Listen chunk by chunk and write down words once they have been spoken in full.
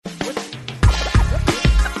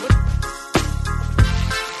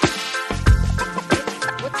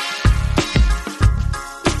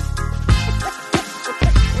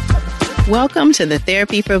Welcome to the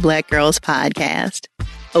Therapy for Black Girls podcast,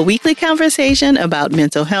 a weekly conversation about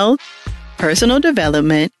mental health, personal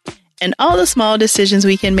development, and all the small decisions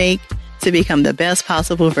we can make to become the best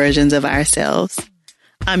possible versions of ourselves.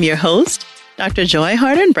 I'm your host, Dr. Joy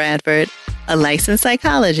Harden Bradford, a licensed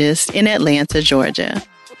psychologist in Atlanta, Georgia.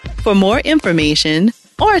 For more information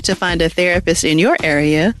or to find a therapist in your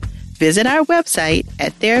area, visit our website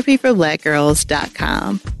at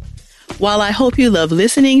therapyforblackgirls.com. While I hope you love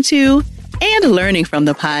listening to and learning from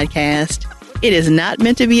the podcast, it is not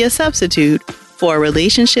meant to be a substitute for a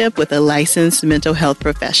relationship with a licensed mental health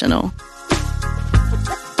professional.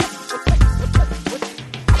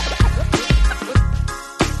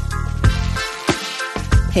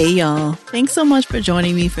 Hey y'all, thanks so much for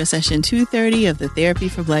joining me for session 230 of the Therapy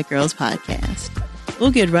for Black Girls podcast. We'll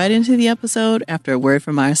get right into the episode after a word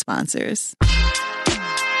from our sponsors.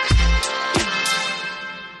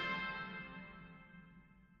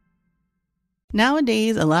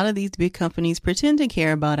 Nowadays, a lot of these big companies pretend to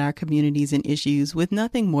care about our communities and issues with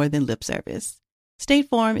nothing more than lip service. State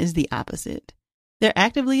Farm is the opposite. They're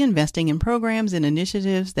actively investing in programs and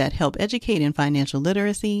initiatives that help educate in financial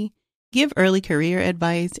literacy, give early career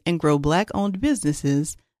advice, and grow Black-owned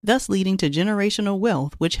businesses, thus leading to generational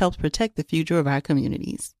wealth, which helps protect the future of our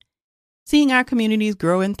communities. Seeing our communities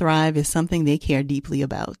grow and thrive is something they care deeply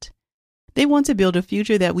about. They want to build a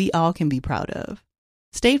future that we all can be proud of.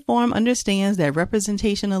 State Farm understands that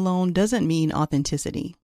representation alone doesn't mean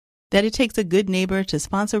authenticity, that it takes a good neighbor to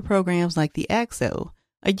sponsor programs like the ACT-SO,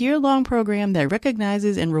 a year-long program that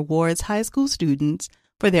recognizes and rewards high school students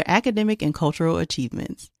for their academic and cultural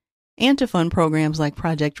achievements, and to fund programs like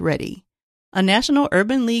Project Ready, a National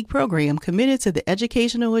Urban League program committed to the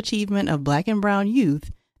educational achievement of Black and Brown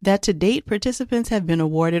youth that to date participants have been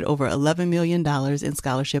awarded over $11 million in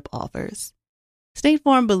scholarship offers. State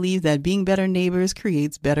Farm believes that being better neighbors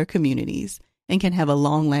creates better communities and can have a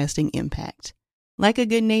long-lasting impact. Like a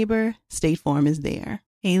good neighbor, State Farm is there.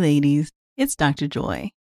 Hey ladies, it's Dr.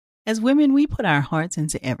 Joy. As women, we put our hearts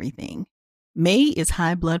into everything. May is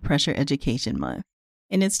High Blood Pressure Education Month,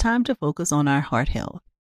 and it's time to focus on our heart health.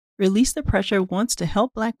 Release the Pressure wants to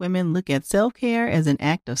help Black women look at self-care as an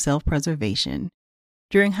act of self-preservation.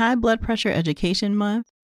 During High Blood Pressure Education Month,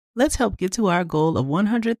 let's help get to our goal of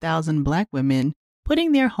 100,000 Black women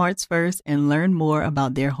putting their hearts first and learn more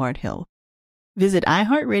about their heart health. Visit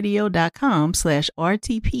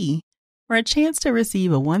iHeartRadio.com/RTP for a chance to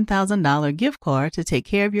receive a $1,000 gift card to take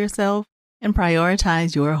care of yourself and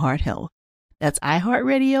prioritize your heart health. That's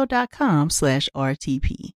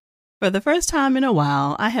iHeartRadio.com/RTP. For the first time in a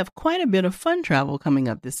while, I have quite a bit of fun travel coming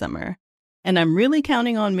up this summer, and I'm really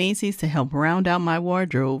counting on Macy's to help round out my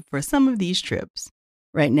wardrobe for some of these trips.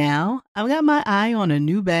 Right now, I've got my eye on a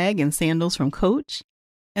new bag and sandals from Coach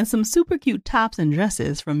and some super cute tops and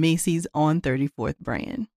dresses from Macy's On 34th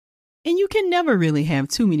brand. And you can never really have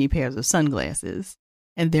too many pairs of sunglasses,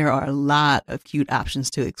 and there are a lot of cute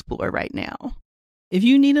options to explore right now. If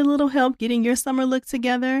you need a little help getting your summer look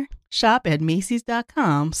together, shop at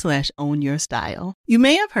Macys.com/ownyourstyle. You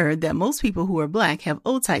may have heard that most people who are Black have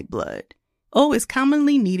O-type blood. O is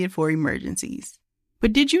commonly needed for emergencies.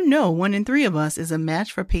 But did you know 1 in 3 of us is a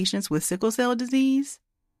match for patients with sickle cell disease?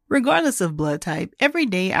 Regardless of blood type, every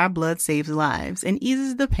day our blood saves lives and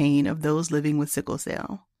eases the pain of those living with sickle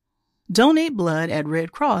cell. Donate blood at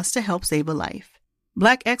Red Cross to help save a life.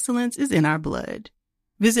 Black excellence is in our blood.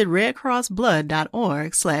 Visit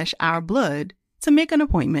redcrossblood.org/ourblood to make an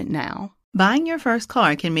appointment now. Buying your first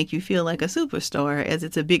car can make you feel like a superstar as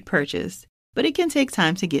it's a big purchase, but it can take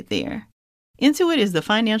time to get there. Intuit is the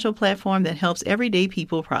financial platform that helps everyday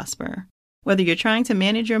people prosper. Whether you're trying to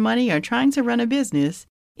manage your money or trying to run a business,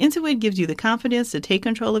 Intuit gives you the confidence to take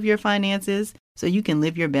control of your finances so you can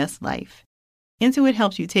live your best life. Intuit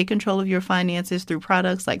helps you take control of your finances through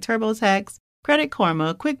products like TurboTax, Credit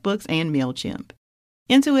Karma, QuickBooks, and MailChimp.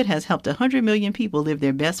 Intuit has helped 100 million people live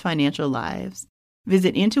their best financial lives.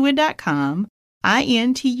 Visit Intuit.com,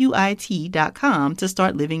 INTUIT.com to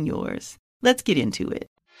start living yours. Let's get into it.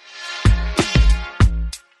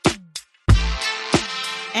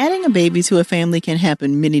 Adding a baby to a family can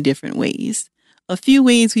happen many different ways. A few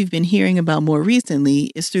ways we've been hearing about more recently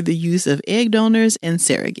is through the use of egg donors and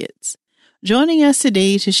surrogates. Joining us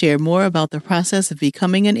today to share more about the process of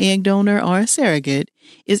becoming an egg donor or a surrogate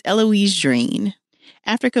is Eloise Drain.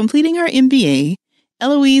 After completing her MBA,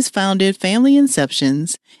 Eloise founded Family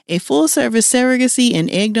Inceptions, a full-service surrogacy and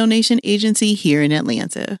egg donation agency here in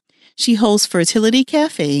Atlanta. She hosts Fertility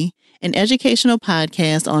Cafe, an educational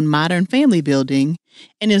podcast on modern family building,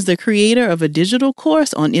 and is the creator of a digital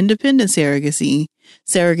course on independent surrogacy,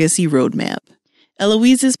 Surrogacy Roadmap.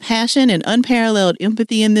 Eloise's passion and unparalleled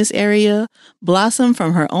empathy in this area blossomed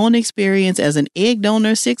from her own experience as an egg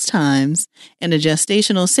donor 6 times and a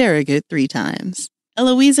gestational surrogate 3 times.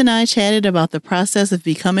 Eloise and I chatted about the process of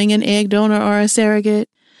becoming an egg donor or a surrogate,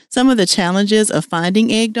 some of the challenges of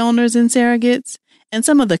finding egg donors and surrogates, and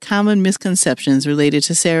some of the common misconceptions related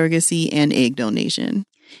to surrogacy and egg donation.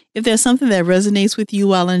 If there's something that resonates with you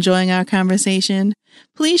while enjoying our conversation,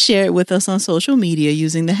 please share it with us on social media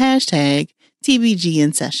using the hashtag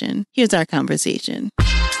TBGInSession. Here's our conversation.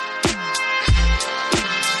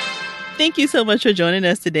 Thank you so much for joining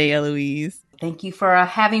us today, Eloise. Thank you for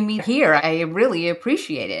having me here. I really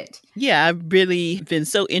appreciate it. Yeah, I've really been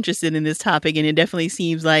so interested in this topic, and it definitely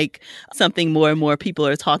seems like something more and more people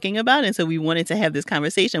are talking about. And so we wanted to have this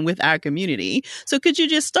conversation with our community. So could you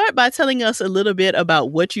just start by telling us a little bit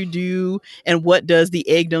about what you do and what does the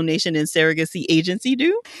Egg Donation and Surrogacy Agency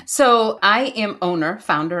do? So I am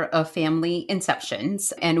founder of Family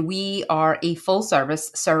Inceptions, and we are a full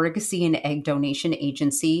service surrogacy and egg donation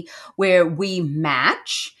agency where we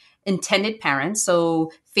match intended parents,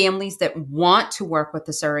 so families that want to work with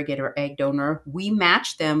a surrogate or egg donor, we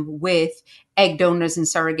match them with egg donors and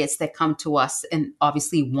surrogates that come to us and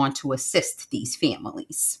obviously want to assist these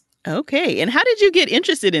families. Okay. And how did you get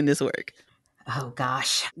interested in this work? Oh,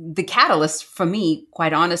 gosh. The catalyst for me,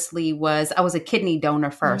 quite honestly, was I was a kidney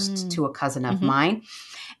donor first to a cousin of mine.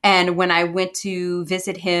 And when I went to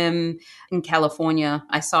visit him in California,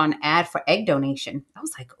 I saw an ad for egg donation. I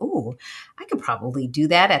was like, oh, I could probably do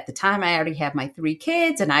that. At the time, I already had my 3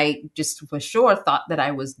 kids and I just for sure thought that I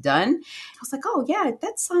was done. I was like, oh, yeah,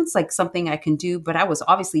 that sounds like something I can do. But I was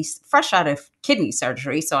obviously fresh out of kidney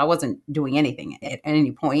surgery, so I wasn't doing anything at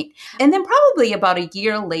any point. And then probably about a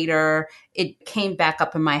year later, it came back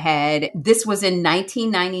up in my head. This was in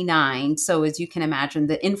 1999. So as you can imagine,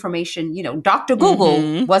 the information, Dr.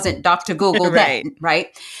 Google wasn't Dr. Google Right. then,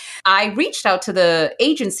 right? I reached out to the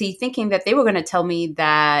agency thinking that they were going to tell me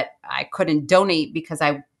that I couldn't donate because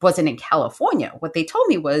I wasn't in California. What they told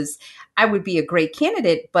me was I would be a great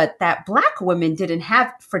candidate, but that Black women didn't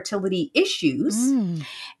have fertility issues.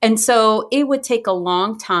 And so it would take a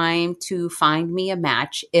long time to find me a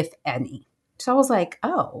match, if any. So I was like,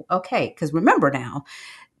 oh, okay. Because remember now,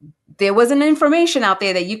 there wasn't information out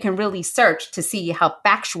there that you can really search to see how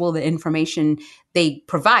factual the information they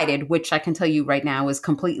provided, which I can tell you right now is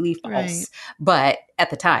completely false. Right. But at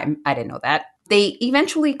the time, I didn't know that. They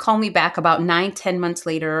eventually called me back about 9-10 months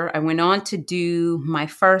later. I went on to do my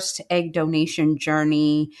first egg donation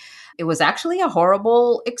journey. It was actually a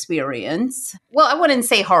horrible experience. Well, I wouldn't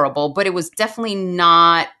say horrible, but it was definitely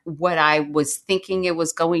not what I was thinking it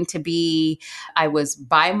was going to be. I was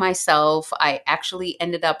by myself. I actually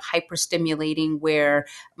ended up hyperstimulating where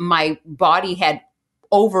my body had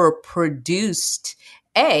overproduced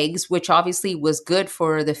eggs, which obviously was good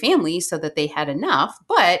for the family so that they had enough.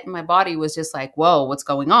 But my body was just like, whoa, what's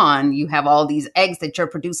going on? You have all these eggs that you're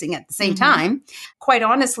producing at the same time. Quite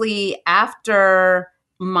honestly, after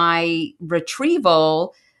my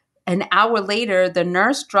retrieval, an hour later, the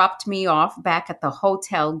nurse dropped me off back at the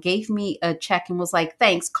hotel, gave me a check and was like,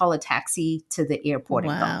 thanks, call a taxi to the airport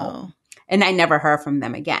and go home. And I never heard from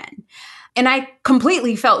them again. And I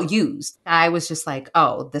completely felt used. I was just like,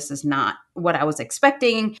 oh, this is not what I was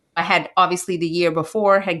expecting. I had obviously the year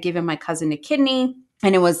before had given my cousin a kidney.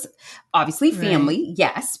 And it was obviously family,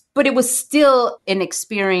 yes, but it was still an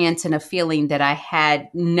experience and a feeling that I had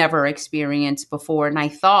never experienced before. And I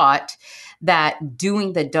thought that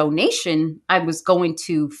doing the donation, I was going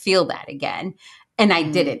to feel that again. And I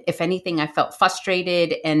didn't. If anything, I felt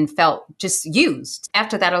frustrated and felt just used.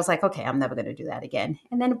 After that, I was like, okay, I'm never going to do that again.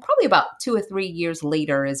 And then probably about 2 or 3 years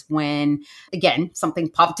later is when, again, something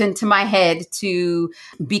popped into my head to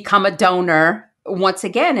become a donor once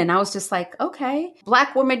again. And I was just like, okay,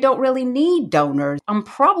 Black women don't really need donors. I'm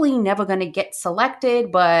probably never going to get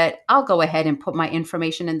selected, but I'll go ahead and put my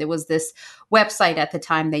information. And there was this website at the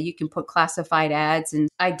time that you can put classified ads. And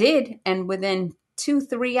I did. And within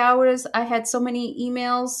 2-3 hours, I had so many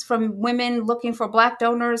emails from women looking for Black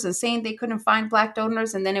donors and saying they couldn't find Black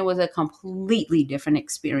donors. And then it was a completely different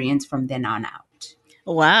experience from then on out.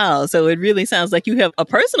 Wow. So it really sounds like you have a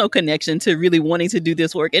personal connection to really wanting to do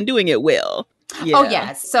this work and doing it well. Yeah. Oh,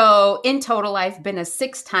 yes. So in total, I've been a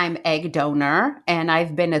 6-time egg donor and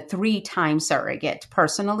I've been a 3-time surrogate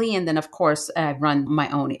personally. And then, of course, I run my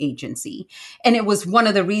own agency. And it was one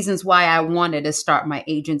of the reasons why I wanted to start my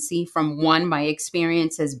agency from 1, my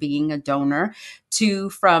experience as being a donor,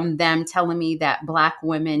 2, from them telling me that Black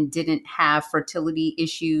women didn't have fertility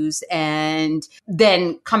issues, and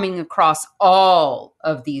then coming across all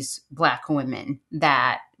of these Black women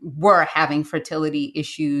that were having fertility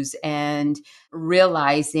issues and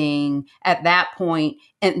realizing at that point,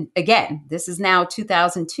 and again, this is now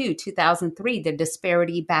 2002, 2003, the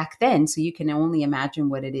disparity back then. So you can only imagine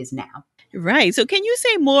what it is now. Right. So can you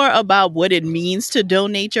say more about what it means to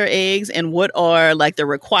donate your eggs and what are like the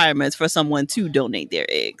requirements for someone to donate their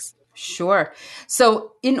eggs? Sure.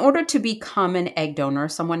 So, in order to become an egg donor,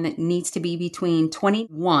 someone needs to be between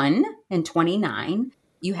 21 and 29.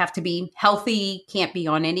 You have to be healthy, can't be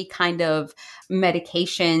on any kind of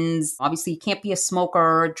medications. Obviously, you can't be a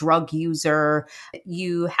smoker, drug user.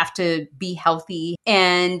 You have to be healthy.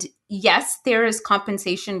 And yes, there is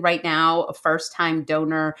compensation right now. A first time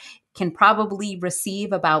donor can probably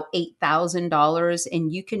receive about $8,000,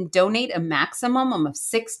 and you can donate a maximum of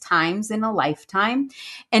 6 times in a lifetime.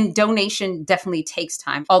 And donation definitely takes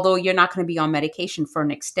time. Although you're not going to be on medication for an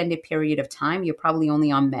extended period of time, you're probably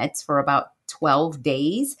only on meds for about 12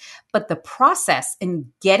 days. But the process in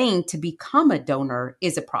getting to become a donor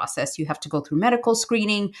is a process. You have to go through medical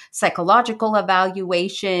screening, psychological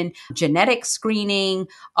evaluation, genetic screening,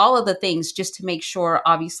 all of the things just to make sure,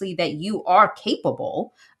 obviously, that you are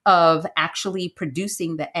capable of actually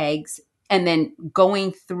producing the eggs and then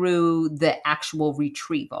going through the actual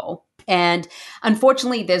retrieval. And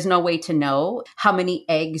unfortunately, there's no way to know how many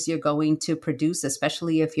eggs you're going to produce,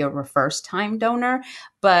 especially if you're a first time donor.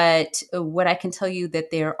 But what I can tell you that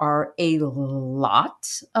there are a lot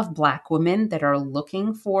of Black women that are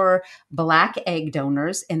looking for Black egg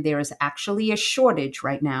donors. And there is actually a shortage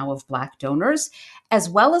right now of Black donors, as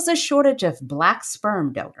well as a shortage of Black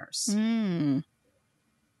sperm donors.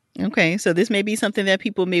 Okay, so this may be something that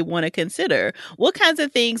people may want to consider. What kinds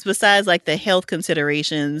of things besides like the health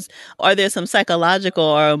considerations, are there some psychological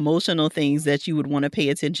or emotional things that you would want to pay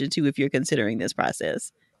attention to if you're considering this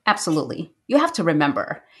process? Absolutely. You have to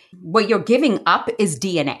remember what you're giving up is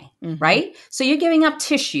DNA, right? So you're giving up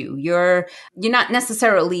tissue. You're not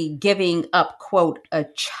necessarily giving up, quote, a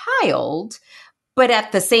child, but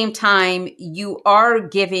at the same time, you are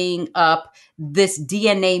giving up this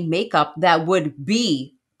DNA makeup that would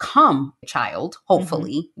become a child,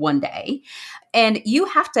 hopefully one day. And you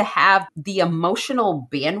have to have the emotional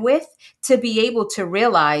bandwidth to be able to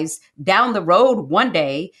realize down the road one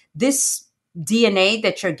day, this DNA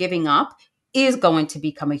that you're giving up is going to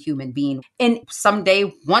become a human being and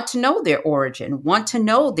someday want to know their origin, want to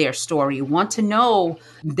know their story, want to know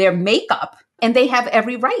their makeup. And they have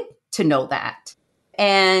every right to know that.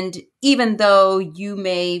 And even though you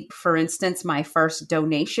may, for instance, my first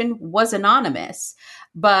donation was anonymous,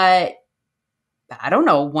 but I don't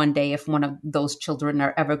know one day if one of those children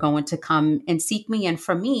are ever going to come and seek me. And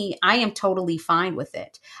for me, I am totally fine with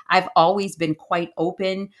it. I've always been quite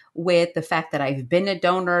open with the fact that I've been a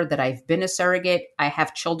donor, that I've been a surrogate. I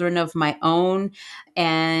have children of my own,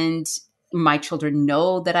 and my children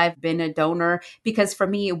know that I've been a donor, because for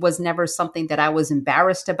me, it was never something that I was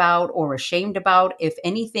embarrassed about or ashamed about. If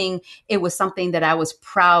anything, it was something that I was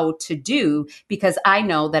proud to do because I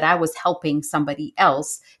know that I was helping somebody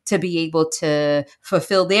else to be able to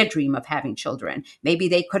fulfill their dream of having children. Maybe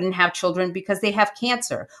they couldn't have children because they have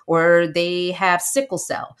cancer or they have sickle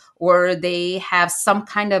cell or they have some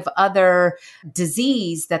kind of other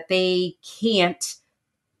disease that they can't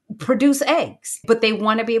produce eggs, but they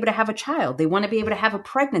want to be able to have a child. They want to be able to have a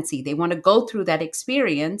pregnancy. They want to go through that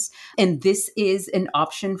experience. And this is an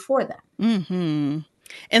option for them.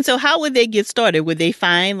 And so how would they get started? Would they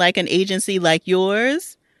find like an agency like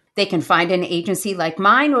yours? They can find an agency like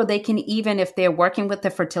mine, or they can even, if they're working with the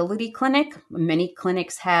fertility clinic, many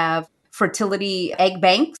clinics have fertility egg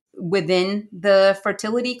banks within the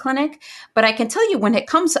fertility clinic. But I can tell you, when it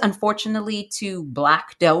comes, unfortunately, to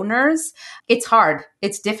Black donors, it's hard.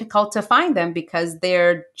 It's difficult to find them because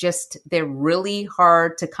they're really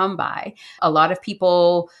hard to come by. A lot of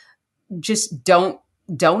people just don't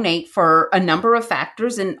donate for a number of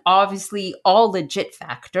factors, and obviously all legit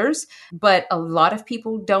factors, but a lot of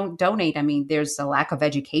people don't donate. I mean, there's a lack of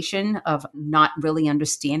education, of not really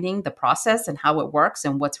understanding the process and how it works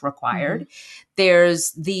and what's required.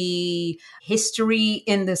 There's the history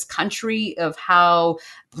in this country of how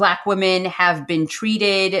Black women have been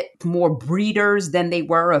treated more breeders than they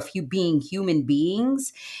were of being human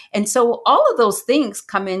beings. And so all of those things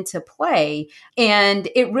come into play. And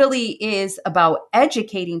it really is about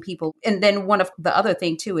educating people. And then one of the other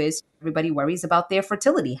thing too is everybody worries about their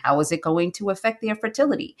fertility. How is it going to affect their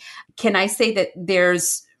fertility? Can I say that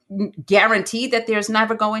there's guarantee that there's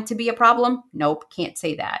never going to be a problem? Nope, can't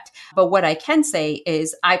say that. But what I can say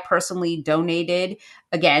is I personally donated,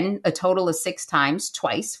 again, a total of 6 times,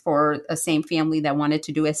 twice for a same family that wanted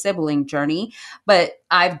to do a sibling journey. But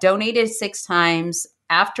I've donated 6 times.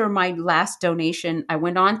 after my last donation, I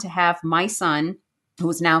went on to have my son,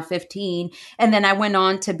 who's now 15. And then I went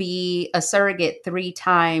on to be a surrogate 3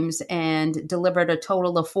 times and delivered a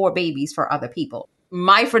total of 4 babies for other people.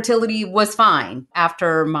 My fertility was fine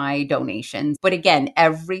after my donations. But again,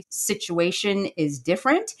 every situation is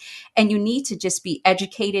different and you need to just be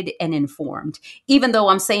educated and informed. Even though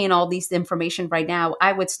I'm saying all these information right now,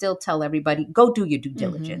 I would still tell everybody, go do your due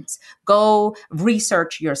diligence, go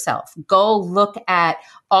research yourself, go look at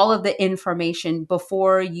all of the information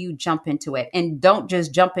before you jump into it. And don't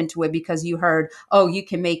just jump into it because you heard, oh, you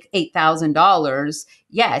can make $8,000.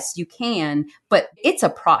 Yes, you can, but it's a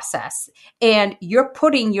process. And you're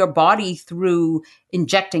putting your body through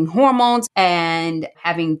injecting hormones and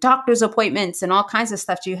having doctor's appointments and all kinds of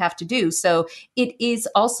stuff you have to do. So it is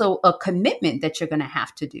also a commitment that you're going to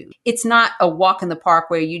have to do. It's not a walk in the park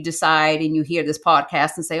where you decide and you hear this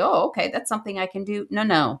podcast and say, oh, okay, that's something I can do.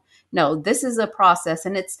 No, this is a process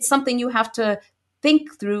and it's something you have to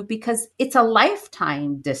think through because it's a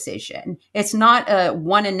lifetime decision. It's not a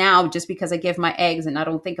one and now just because I give my eggs and I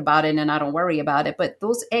don't think about it and I don't worry about it, but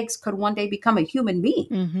those eggs could one day become a human being.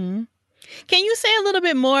 Mm-hmm. Can you say a little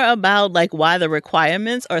bit more about why the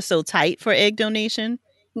requirements are so tight for egg donation?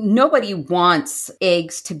 Nobody wants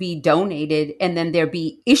eggs to be donated and then there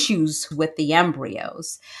be issues with the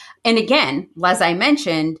embryos. And again, as I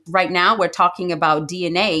mentioned, right now we're talking about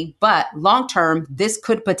DNA, but long term, this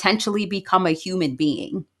could potentially become a human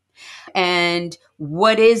being. And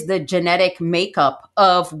what is the genetic makeup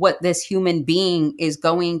of what this human being is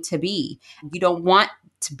going to be? You don't want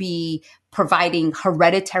to be providing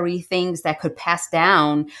hereditary things that could pass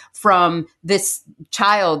down from this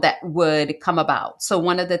child that would come about. So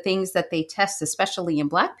one of the things that they test, especially in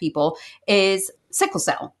Black people, is sickle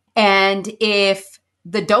cell. And if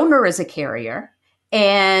the donor is a carrier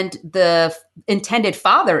and the intended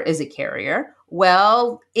father is a carrier,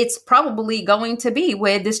 well, it's probably going to be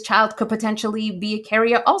where this child could potentially be a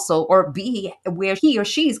carrier also, or be where he or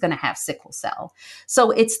she is going to have sickle cell.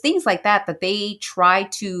 So it's things like that that they try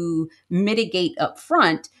to mitigate up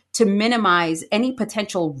front to minimize any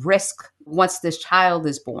potential risk once this child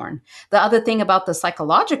is born. The other thing about the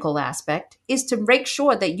psychological aspect is to make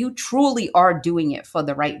sure that you truly are doing it for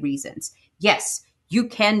the right reasons. Yes, you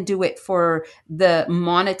can do it for the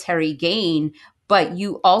monetary gain, but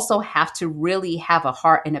you also have to really have a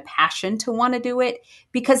heart and a passion to want to do it.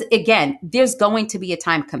 Because again, there's going to be a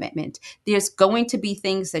time commitment. There's going to be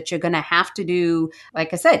things that you're going to have to do.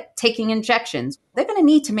 Like I said, taking injections. They're going to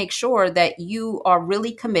need to make sure that you are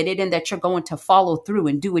really committed and that you're going to follow through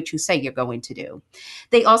and do what you say you're going to do.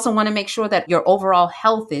 They also want to make sure that your overall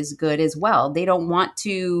health is good as well. They don't want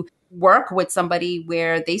to work with somebody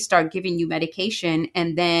where they start giving you medication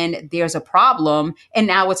and then there's a problem and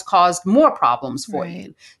now it's caused more problems for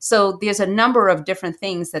you. So there's a number of different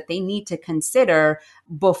things that they need to consider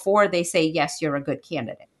before they say, yes, you're a good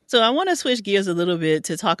candidate. So I want to switch gears a little bit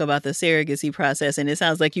to talk about the surrogacy process. And it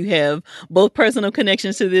sounds like you have both personal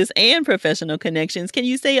connections to this and professional connections. Can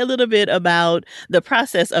you say a little bit about the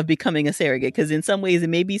process of becoming a surrogate? Because in some ways it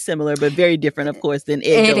may be similar, but very different, of course, than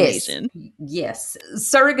egg donation. Yes.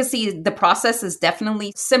 Surrogacy, the process is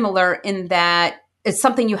definitely similar in that it's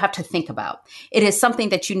something you have to think about. It is something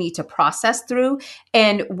that you need to process through.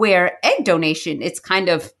 And where egg donation, it's kind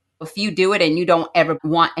of, if you do it and you don't ever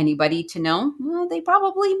want anybody to know, well, they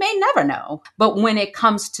probably may never know. But when it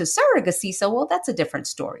comes to surrogacy, that's a different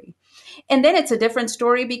story. And then it's a different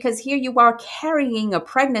story because here you are carrying a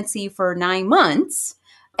pregnancy for 9 months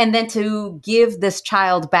and then to give this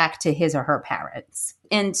child back to his or her parents.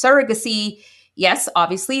 In surrogacy, yes,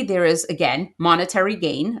 obviously there is, again, monetary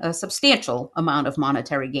gain, a substantial amount of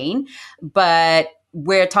monetary gain, but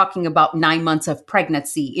we're talking about 9 months of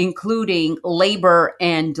pregnancy, including labor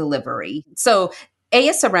and delivery. So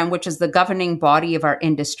ASRM, which is the governing body of our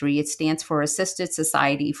industry, it stands for Assisted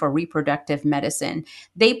Society for Reproductive Medicine.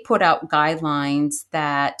 They put out guidelines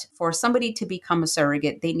that for somebody to become a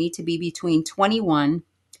surrogate, they need to be between 21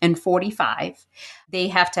 and 45. They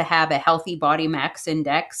have to have a healthy body mass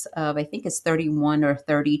index of, I think it's 31 or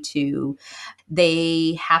 32.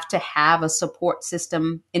 They have to have a support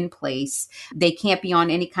system in place. They can't be on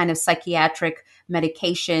any kind of psychiatric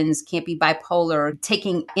medications, can't be bipolar,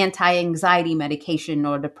 taking anti-anxiety medication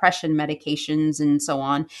or depression medications and so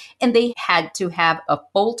on. And they had to have a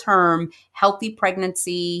full-term healthy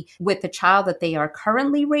pregnancy with the child that they are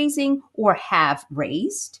currently raising or have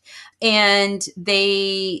raised. And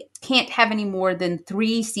they can't have any more than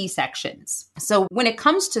 3 C-sections. So when it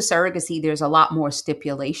comes to surrogacy, there's a lot more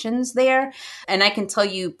stipulations there. And I can tell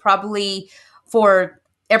you probably for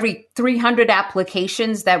every 300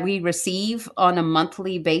 applications that we receive on a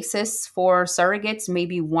monthly basis for surrogates,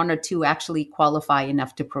 maybe one or two actually qualify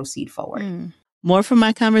enough to proceed forward. More from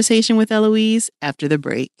my conversation with Eloise after the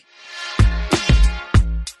break.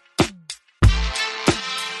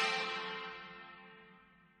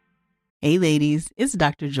 Hey ladies, it's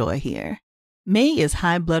Dr. Joy here. May is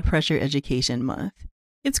High Blood Pressure Education Month.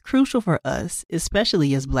 It's crucial for us,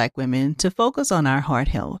 especially as Black women, to focus on our heart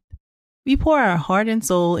health. We pour our heart and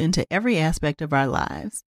soul into every aspect of our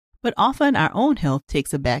lives, but often our own health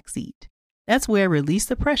takes a back seat. That's where Release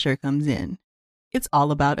the Pressure comes in. It's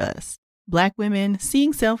all about us, Black women,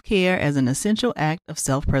 seeing self-care as an essential act of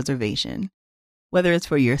self-preservation. Whether it's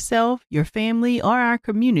for yourself, your family, or our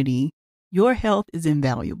community, your health is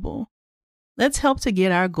invaluable. Let's help to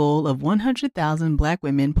get our goal of 100,000 Black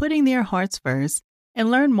women putting their hearts first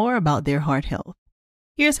and learn more about their heart health.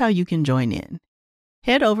 Here's how you can join in.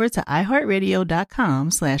 Head over to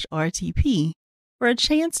iHeartRadio.com/RTP for a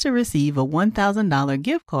chance to receive a $1,000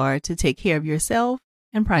 gift card to take care of yourself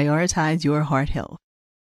and prioritize your heart health.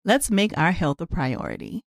 Let's make our health a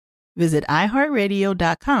priority. Visit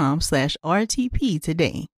iHeartRadio.com/RTP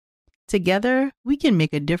today. Together, we can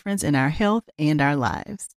make a difference in our health and our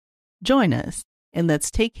lives. Join us, and let's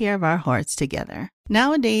take care of our hearts together.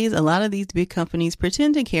 Nowadays, a lot of these big companies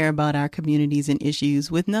pretend to care about our communities and issues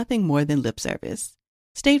with nothing more than lip service.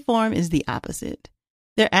 State Farm is the opposite.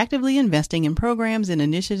 They're actively investing in programs and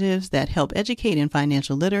initiatives that help educate in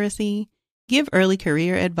financial literacy, give early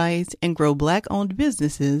career advice, and grow Black-owned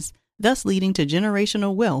businesses, thus leading to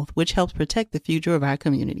generational wealth, which helps protect the future of our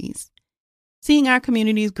communities. Seeing our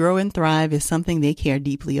communities grow and thrive is something they care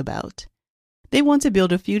deeply about. They want to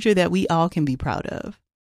build a future that we all can be proud of.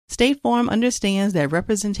 State Farm understands that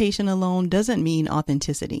representation alone doesn't mean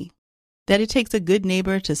authenticity, that it takes a good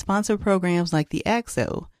neighbor to sponsor programs like the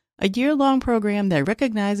ACT-SO, a year-long program that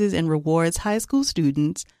recognizes and rewards high school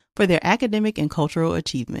students for their academic and cultural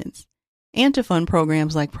achievements, and to fund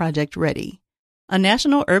programs like Project Ready, a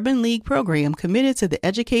National Urban League program committed to the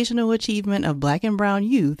educational achievement of Black and Brown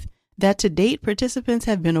youth that to date participants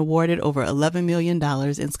have been awarded over $11 million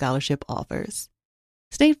in scholarship offers.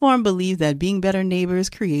 State Farm believes that being better neighbors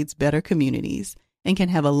creates better communities and can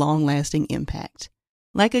have a long-lasting impact.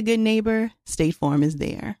 Like a good neighbor, State Farm is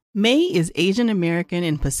there. May is Asian American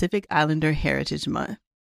and Pacific Islander Heritage Month,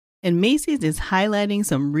 and Macy's is highlighting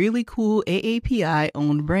some really cool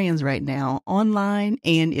AAPI-owned brands right now, online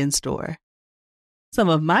and in-store. Some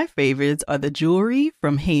of my favorites are the jewelry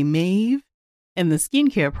from Hey Maeve and the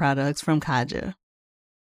skincare products from Kaja.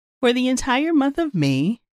 For the entire month of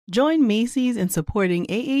May, join Macy's in supporting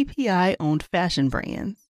AAPI-owned fashion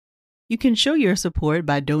brands. You can show your support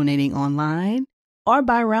by donating online or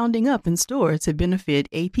by rounding up in store to benefit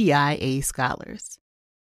APIA scholars.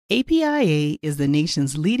 APIA is the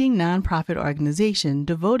nation's leading nonprofit organization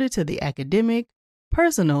devoted to the academic,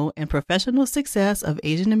 personal, and professional success of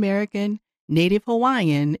Asian American, Native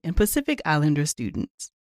Hawaiian, and Pacific Islander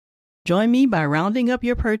students. Join me by rounding up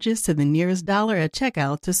your purchase to the nearest dollar at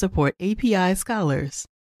checkout to support API Scholars,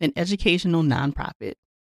 an educational nonprofit.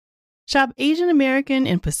 Shop Asian American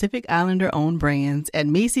and Pacific Islander-owned brands at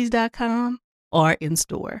Macy's.com or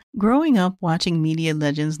in-store. Growing up watching media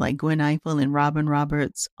legends like Gwen Eiffel and Robin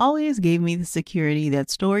Roberts always gave me the security that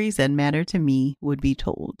stories that matter to me would be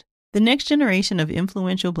told. The next generation of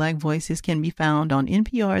influential Black voices can be found on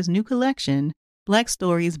NPR's new collection, Black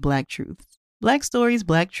Stories, Black Truths. Black Stories,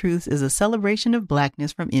 Black Truths is a celebration of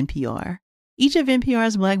Blackness from NPR. Each of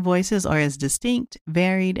NPR's Black voices are as distinct,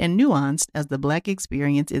 varied, and nuanced as the Black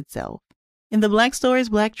experience itself. In the Black Stories,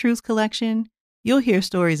 Black Truths collection, you'll hear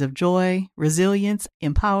stories of joy, resilience,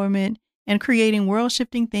 empowerment, and creating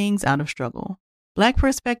world-shifting things out of struggle. Black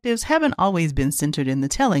perspectives haven't always been centered in the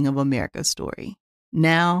telling of America's story.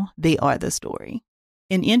 Now they are the story.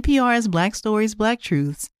 In NPR's Black Stories, Black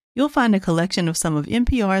Truths, you'll find a collection of some of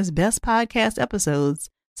NPR's best podcast episodes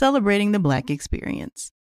celebrating the Black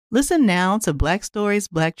experience. Listen now to Black Stories,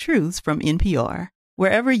 Black Truths from NPR,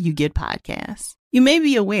 wherever you get podcasts. You may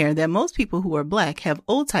be aware that most people who are Black have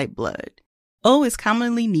O-type blood. O is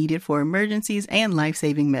commonly needed for emergencies and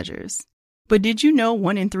life-saving measures. But did you know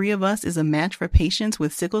 1 in 3 of us is a match for patients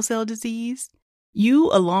with sickle cell disease?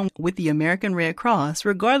 You, along with the American Red Cross,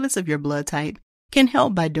 regardless of your blood type, can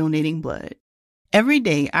help by donating blood. Every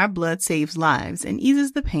day, our blood saves lives and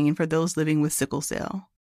eases the pain for those living with sickle cell.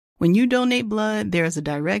 When you donate blood, there is a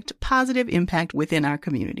direct positive impact within our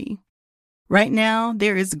community. Right now,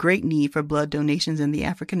 there is great need for blood donations in the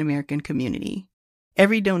African American community.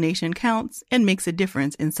 Every donation counts and makes a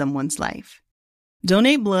difference in someone's life.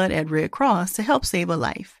 Donate blood at Red Cross to help save a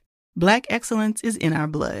life. Black excellence is in our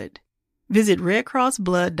blood. Visit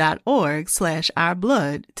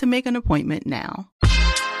redcrossblood.org/ourblood to make an appointment now.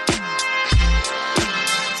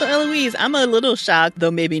 So Eloise, I'm a little shocked, though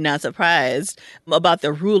maybe not surprised, about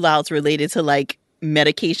the rule outs related to like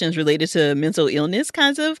medications related to mental illness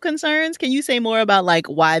kinds of concerns. Can you say more about like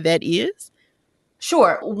why that is?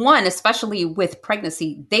 Sure. One, especially with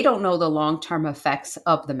pregnancy, they don't know the long-term effects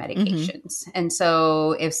of the medications. And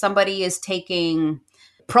so if somebody is taking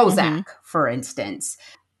Prozac, for instance,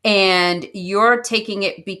 and you're taking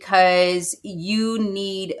it because you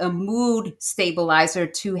need a mood stabilizer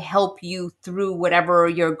to help you through whatever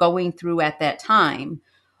you're going through at that time.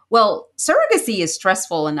 Well, surrogacy is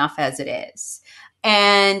stressful enough as it is.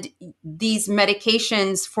 And these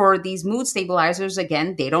medications for these mood stabilizers,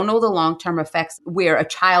 again, they don't know the long-term effects where a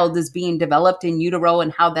child is being developed in utero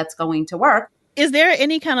and how that's going to work. Is there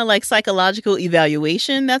any kind of like psychological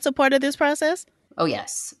evaluation that's a part of this process? Oh,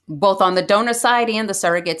 yes. Both on the donor side and the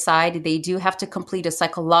surrogate side, they do have to complete a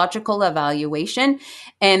psychological evaluation.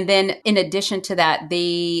 And then in addition to that,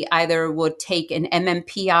 they either would take an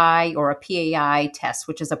MMPI or a PAI test,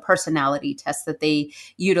 which is a personality test that they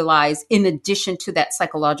utilize in addition to that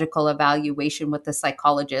psychological evaluation with the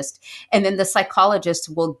psychologist. And then the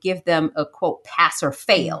psychologist will give them a quote, pass or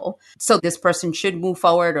fail. So this person should move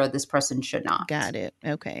forward or this person should not. Got it.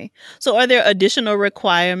 Okay. So are there additional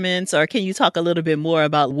requirements, or can you talk a little bit more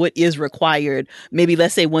about what is required? Maybe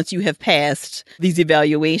let's say once you have passed these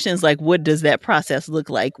evaluations, like what does that process look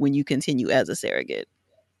like when you continue as a surrogate?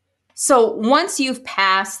 So once you've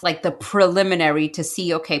passed like the preliminary to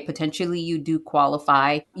see, okay, potentially you do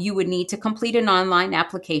qualify, you would need to complete an online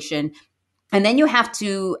application. And then you have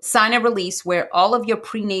to sign a release where all of your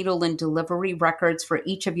prenatal and delivery records for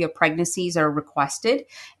each of your pregnancies are requested,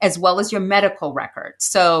 as well as your medical records.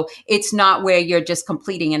 So it's not where you're just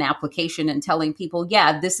completing an application and telling people,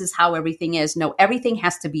 yeah, this is how everything is. No, everything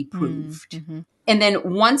has to be proved. Mm-hmm. And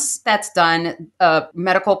then once that's done, a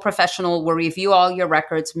medical professional will review all your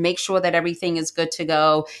records, make sure that everything is good to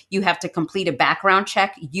go. You have to complete a background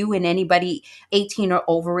check. You and anybody 18 or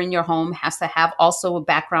over in your home has to have also a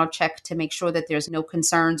background check to make sure that there's no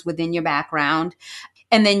concerns within your background.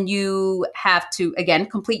 And then you have to, again,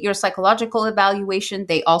 complete your psychological evaluation.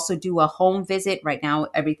 They also do a home visit. Right now,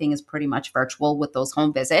 everything is pretty much virtual with those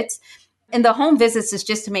home visits. And the home visits is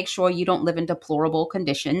just to make sure you don't live in deplorable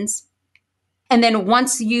conditions. And then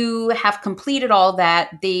once you have completed all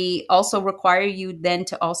that, they also require you then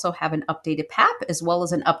to also have an updated PAP as well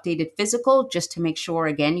as an updated physical, just to make sure,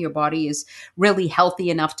 again, your body is really healthy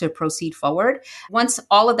enough to proceed forward. Once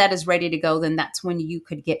all of that is ready to go, then that's when you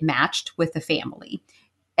could get matched with the family.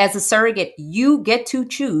 As a surrogate, you get to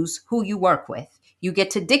choose who you work with. You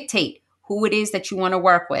get to dictate who it is that you want to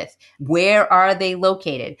work with. Where are they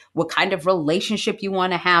located? What kind of relationship you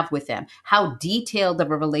want to have with them? How detailed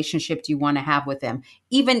of a relationship do you want to have with them?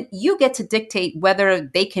 Even you get to dictate whether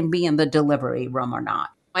they can be in the delivery room or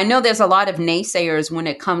not. I know there's a lot of naysayers when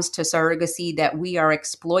it comes to surrogacy that we are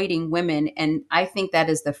exploiting women, and I think that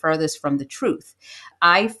is the furthest from the truth.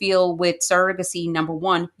 I feel with surrogacy, number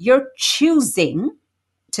one, you're choosing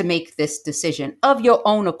to make this decision of your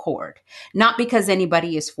own accord, not because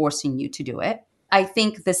anybody is forcing you to do it. I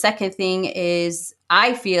think the second thing is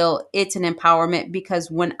I feel it's an empowerment because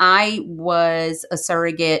when I was a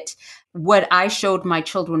surrogate, what I showed my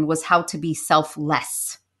children was how to be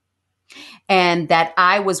selfless and that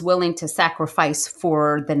I was willing to sacrifice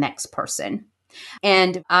for the next person.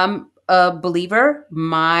 And I'm a believer.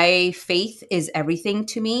 My faith is everything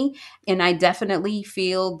to me. And I definitely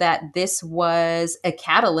feel that this was a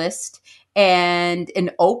catalyst and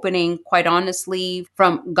an opening, quite honestly,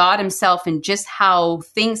 from God himself and just how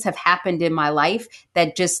things have happened in my life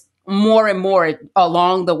that just more and more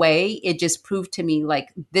along the way, it just proved to me like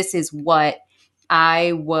this is what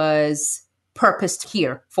I was purposed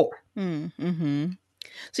here for. Mm-hmm.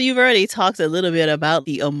 So you've already talked a little bit about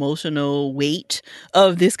the emotional weight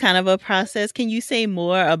of this kind of a process. Can you say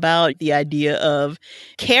more about the idea of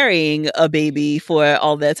carrying a baby for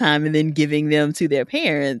all that time and then giving them to their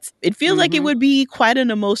parents? It feels like it would be quite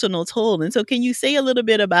an emotional toll. And so can you say a little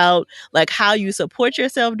bit about like how you support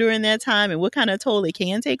yourself during that time and what kind of toll it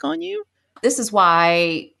can take on you? This is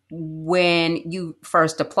why when you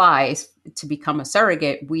first apply to become a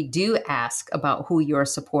surrogate, we do ask about who your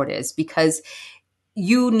support is because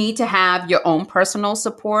you need to have your own personal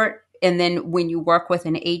support. And then when you work with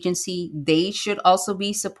an agency, they should also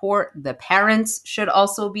be support. The parents should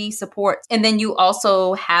also be support. And then you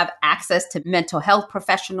also have access to mental health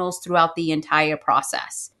professionals throughout the entire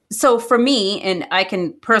process. So for me, and I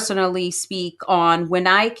can personally speak on when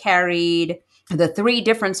I carried the 3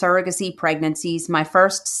 different surrogacy pregnancies, my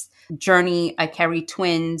first journey, I carried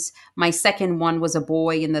twins. My second one was a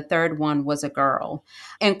boy and the third one was a girl.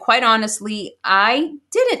 And quite honestly, I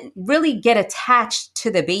didn't really get attached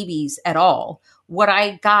to the babies at all. What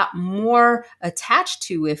I got more attached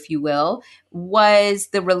to, if you will, was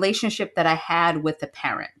the relationship that I had with the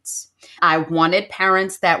parents. I wanted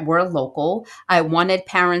parents that were local. I wanted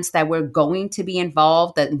parents that were going to be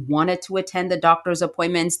involved, that wanted to attend the doctor's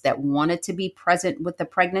appointments, that wanted to be present with the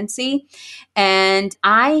pregnancy. And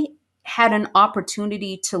I had an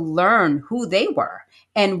opportunity to learn who they were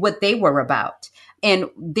and what they were about and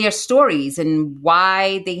their stories and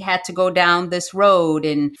why they had to go down this road.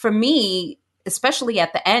 And for me, especially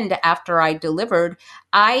at the end after I delivered,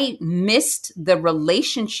 I missed the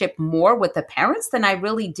relationship more with the parents than I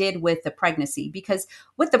really did with the pregnancy. Because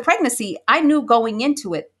with the pregnancy, I knew going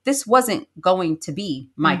into it, this wasn't going to be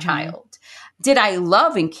my child. Did I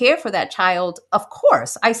love and care for that child? Of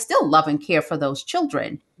course, I still love and care for those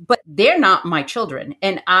children, but they're not my children.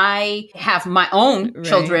 And I have my own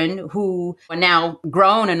children who are now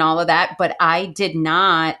grown and all of that, but I did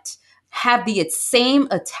not have the same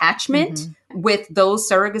attachment with those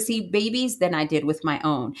surrogacy babies than I did with my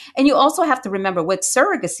own. And you also have to remember with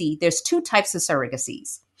surrogacy, there's two types of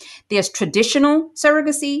surrogacies. There's traditional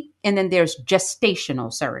surrogacy, and then there's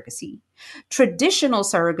gestational surrogacy. Traditional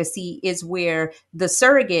surrogacy is where the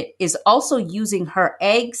surrogate is also using her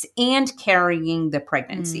eggs and carrying the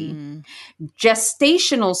pregnancy.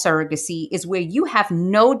 Gestational surrogacy is where you have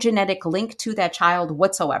no genetic link to that child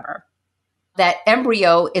whatsoever. That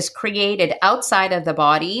embryo is created outside of the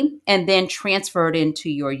body and then transferred into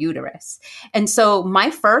your uterus. And so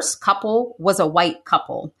my first couple was a white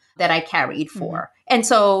couple that I carried for. And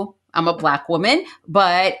so I'm a Black woman,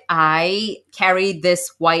 but I carried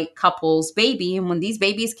this white couple's baby. And when these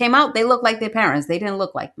babies came out, they looked like their parents. They didn't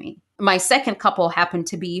look like me. My second couple happened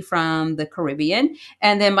to be from the Caribbean.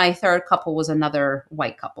 And then my third couple was another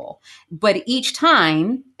white couple. But each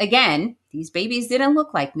time, again, these babies didn't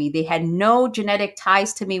look like me. They had no genetic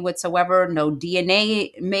ties to me whatsoever, no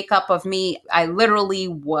DNA makeup of me. I literally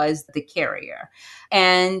was the carrier.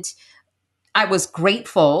 And I was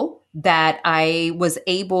grateful that I was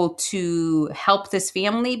able to help this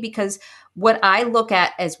family, because what I look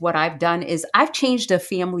at as what I've done is I've changed a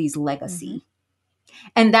family's legacy.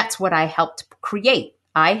 And that's what I helped create.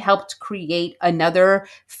 I helped create another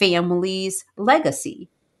family's legacy.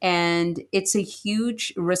 And it's a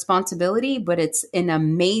huge responsibility, but it's an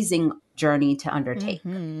amazing journey to undertake.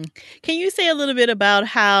 Can you say a little bit about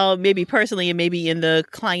how, maybe personally and maybe in the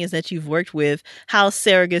clients that you've worked with, how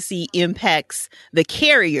surrogacy impacts the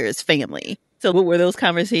carrier's family? So what were those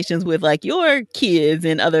conversations with like your kids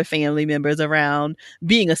and other family members around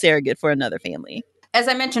being a surrogate for another family? As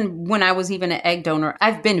I mentioned, when I was even an egg donor,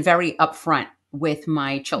 I've been very upfront with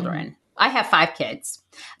my children. I have 5 kids,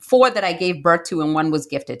 4 that I gave birth to, and 1 was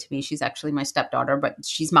gifted to me. She's actually my stepdaughter, but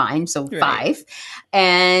she's mine, so 5.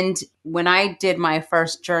 And when I did my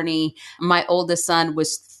first journey, my oldest son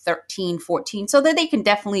was 13, 14, so that they can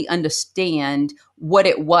definitely understand what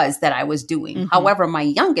it was that I was doing. However, my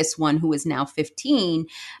youngest one, who is now 15,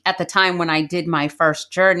 at the time when I did my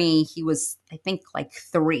first journey, he was, I think, like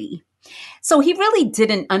 3. So he really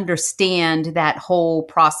didn't understand that whole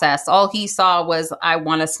process. All he saw was, I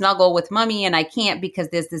want to snuggle with mommy and I can't because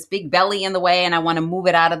there's this big belly in the way and I want to move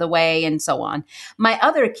it out of the way and so on. My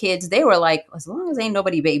other kids, they were like, as long as ain't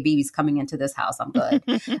nobody babies coming into this house, I'm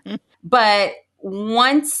good. But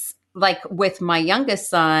once, like with my youngest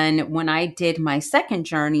son, when I did my second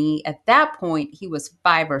journey, at that point, he was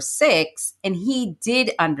 5 or 6 and he did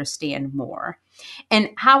understand more. And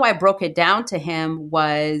how I broke it down to him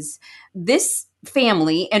was this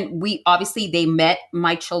family, and they met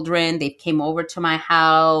my children, they came over to my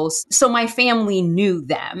house. So my family knew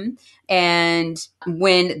them. And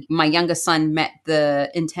when my youngest son met the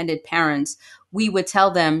intended parents, we would tell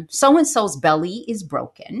them, so-and-so's belly is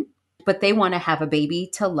broken, but they want to have a baby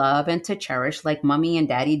to love and to cherish like mommy and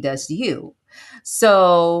daddy does you.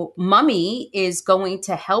 So mommy is going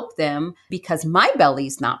to help them because my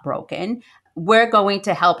belly's not broken. We're going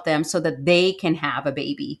to help them so that they can have a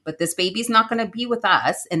baby. But this baby's not going to be with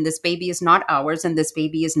us, and this baby is not ours, and this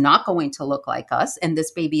baby is not going to look like us, and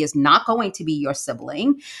this baby is not going to be your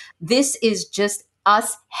sibling. This is just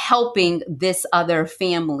us helping this other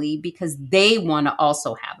family because they want to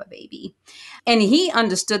also have a baby. And he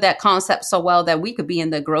understood that concept so well that we could be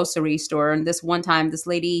in the grocery store. And this one time, this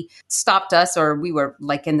lady stopped us, or we were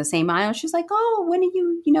like in the same aisle. She's like, oh, when are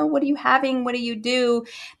you, what are you having? What do you do?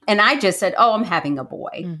 And I just said, oh, I'm having a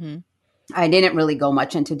boy. I didn't really go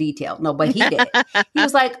much into detail. No, but he did. He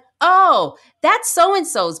was like, oh, that's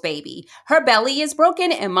so-and-so's baby. Her belly is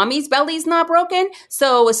broken and mommy's belly's not broken.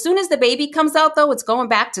 So as soon as the baby comes out, though, it's going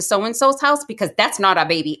back to so-and-so's house because that's not our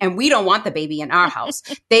baby. And we don't want the baby in our house.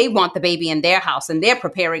 They want the baby in their house and they're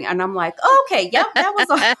preparing. And I'm like, okay, yep, that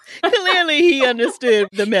was all. Clearly he understood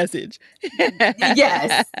the message.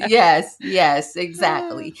 Yes,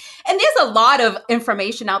 exactly. And there's a lot of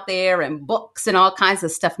information out there and books and all kinds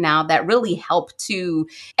of stuff now that really help to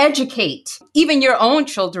educate even your own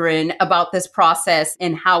children about this process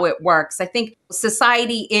and how it works. I think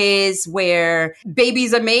society is where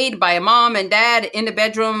babies are made by a mom and dad in the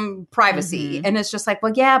bedroom, privacy. Mm-hmm. And it's just like,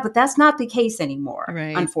 well, yeah, but that's not the case anymore,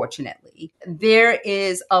 right. Unfortunately. There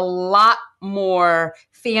is a lot more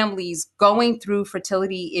families going through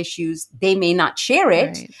fertility issues. They may not share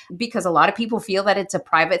it right. because a lot of people feel that it's a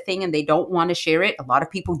private thing and they don't want to share it. A lot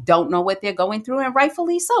of people don't know what they're going through, and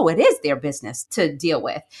rightfully so. It is their business to deal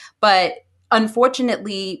with. But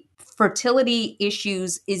unfortunately, fertility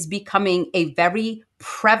issues is becoming a very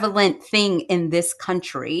prevalent thing in this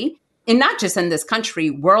country. And not just in this country,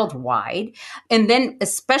 worldwide. And then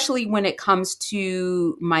especially when it comes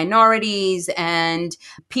to minorities and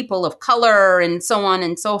people of color and so on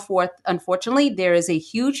and so forth, unfortunately, there is a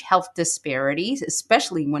huge health disparity,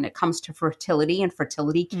 especially when it comes to fertility and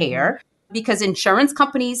fertility care. Mm-hmm. Because insurance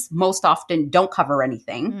companies most often don't cover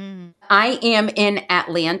anything. Mm. I am in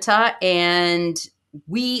Atlanta, and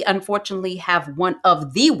we unfortunately have one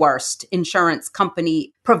of the worst insurance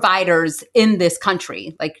company providers in this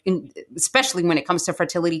country, especially when it comes to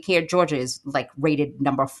fertility care. Georgia is rated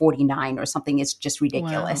number 49 or something. It's just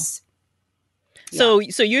ridiculous. Wow.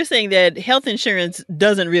 Yeah. So you're saying that health insurance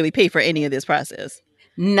doesn't really pay for any of this process?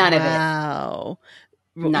 None of it. Wow.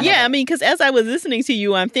 Yeah, I mean, because as I was listening to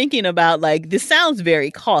you, I'm thinking about this sounds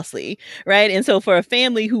very costly, right? And so for a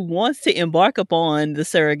family who wants to embark upon the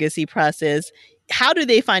surrogacy process, how do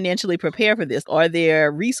they financially prepare for this? Are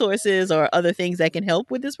there resources or other things that can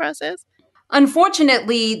help with this process?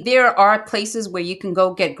 Unfortunately, there are places where you can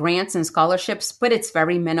go get grants and scholarships, but it's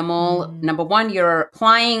very minimal. Mm. Number one, you're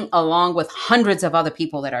applying along with hundreds of other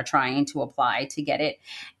people that are trying to apply to get it.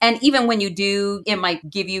 And even when you do, it might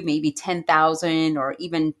give you maybe $10,000 or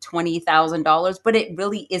even $20,000, but it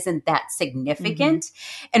really isn't that significant.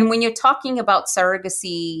 Mm-hmm. And when you're talking about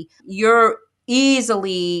surrogacy, you're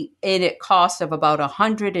easily in a cost of about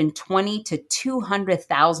 $120,000 to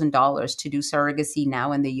 $200,000 to do surrogacy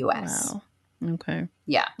now in the U.S. Wow. Okay.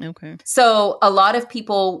 Yeah. Okay. So a lot of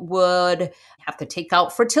people would have to take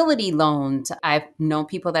out fertility loans. I've known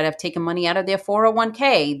people that have taken money out of their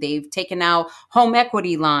 401k. They've taken out home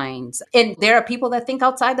equity lines. And there are people that think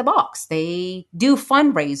outside the box. They do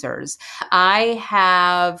fundraisers. I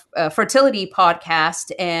have a fertility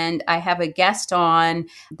podcast, and I have a guest on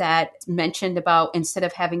that mentioned about instead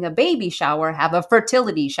of having a baby shower, have a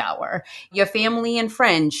fertility shower. Your family and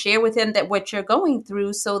friends, share with them that what you're going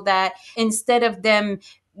through, so that instead of them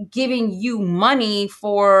giving you money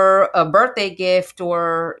for a birthday gift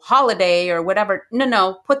or holiday or whatever,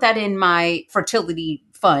 no, put that in my fertility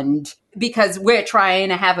fund because we're trying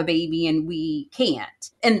to have a baby and we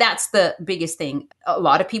can't. And that's the biggest thing. A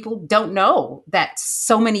lot of people don't know that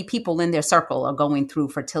so many people in their circle are going through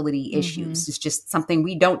fertility issues. It's just something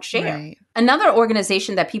we don't share. Right. Another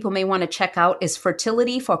organization that people may want to check out is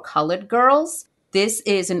Fertility for Colored Girls. This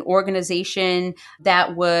is an organization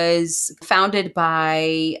that was founded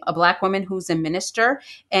by a Black woman who's a minister,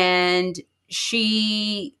 and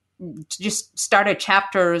she just started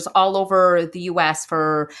chapters all over the U.S.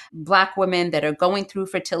 for Black women that are going through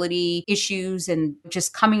fertility issues and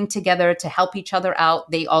just coming together to help each other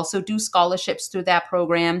out. They also do scholarships through that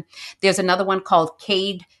program. There's another one called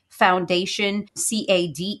CADE Foundation,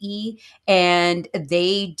 CADE, and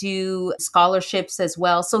they do scholarships as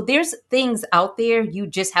well. So there's things out there. You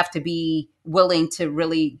just have to be willing to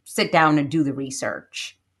really sit down and do the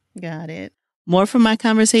research. Got it. More from my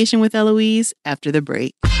conversation with Eloise after the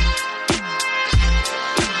break.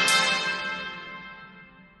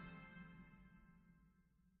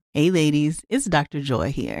 Hey ladies, it's Dr.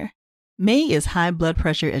 Joy here. May is High Blood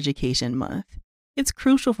Pressure Education Month. It's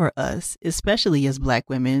crucial for us, especially as Black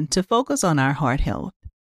women, to focus on our heart health.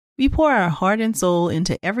 We pour our heart and soul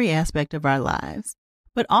into every aspect of our lives,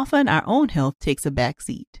 but often our own health takes a back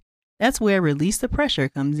seat. That's where Release the Pressure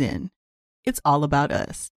comes in. It's all about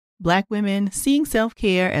us, Black women, seeing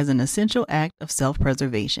self-care as an essential act of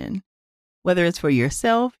self-preservation. Whether it's for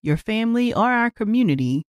yourself, your family, or our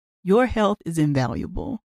community, your health is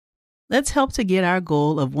invaluable. Let's help to get our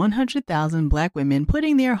goal of 100,000 Black women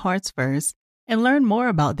putting their hearts first and learn more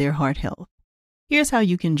about their heart health. Here's how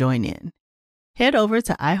you can join in. Head over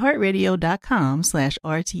to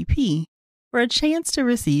iHeartRadio.com/RTP for a chance to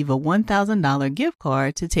receive a $1,000 gift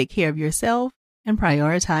card to take care of yourself and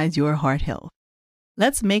prioritize your heart health.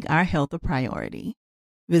 Let's make our health a priority.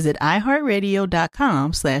 Visit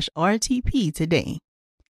iHeartRadio.com/RTP today.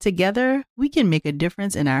 Together, we can make a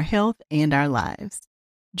difference in our health and our lives.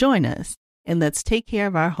 Join us, and let's take care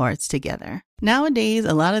of our hearts together. Nowadays,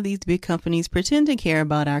 a lot of these big companies pretend to care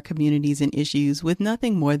about our communities and issues with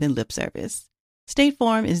nothing more than lip service. State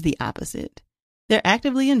Farm is the opposite. They're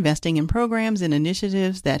actively investing in programs and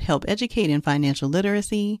initiatives that help educate in financial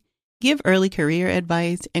literacy, give early career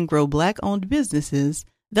advice, and grow Black-owned businesses,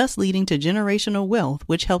 thus leading to generational wealth,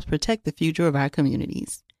 which helps protect the future of our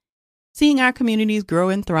communities. Seeing our communities grow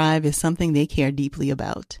and thrive is something they care deeply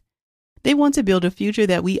about. They want to build a future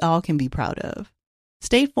that we all can be proud of.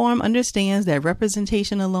 State Farm understands that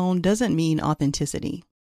representation alone doesn't mean authenticity,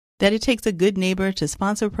 that it takes a good neighbor to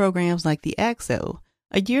sponsor programs like the ACT-SO,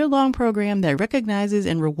 a year-long program that recognizes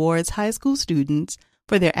and rewards high school students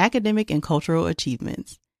for their academic and cultural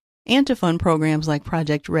achievements, and to fund programs like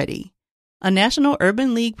Project Ready, a National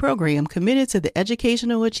Urban League program committed to the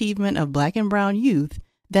educational achievement of Black and Brown youth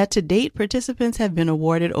that to date participants have been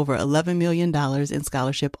awarded over $11 million in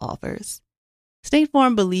scholarship offers. State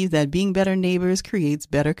Farm believes that being better neighbors creates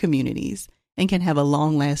better communities and can have a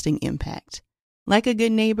long-lasting impact. Like a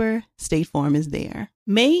good neighbor, State Farm is there.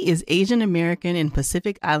 May is Asian American and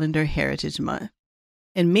Pacific Islander Heritage Month,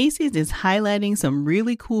 and Macy's is highlighting some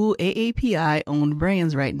really cool AAPI-owned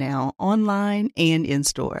brands right now, online and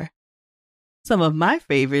in-store. Some of my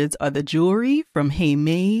favorites are the jewelry from Hey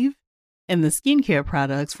Maeve and the skincare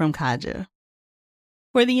products from Kaja.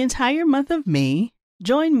 For the entire month of May,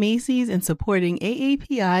 join Macy's in supporting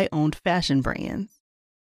AAPI-owned fashion brands.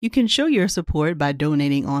 You can show your support by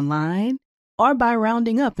donating online or by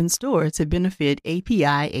rounding up in store to benefit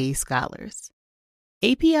APIA scholars.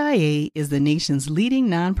 APIA is the nation's leading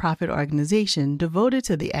nonprofit organization devoted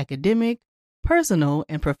to the academic, personal,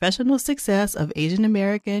 and professional success of Asian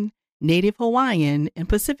American, Native Hawaiian, and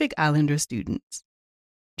Pacific Islander students.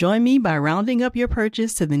 Join me by rounding up your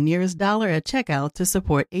purchase to the nearest dollar at checkout to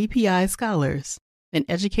support API Scholars, an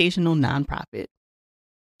educational nonprofit.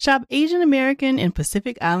 Shop Asian American and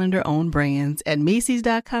Pacific Islander-owned brands at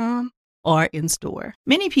Macy's.com or in-store.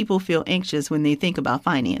 Many people feel anxious when they think about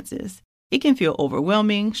finances. It can feel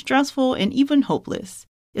overwhelming, stressful, and even hopeless,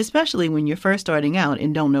 especially when you're first starting out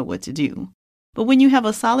and don't know what to do. But when you have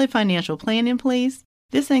a solid financial plan in place,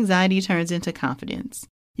 this anxiety turns into confidence.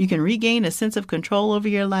 You can regain a sense of control over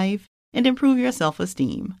your life and improve your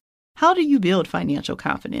self-esteem. How do you build financial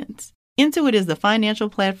confidence? Intuit is the financial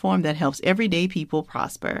platform that helps everyday people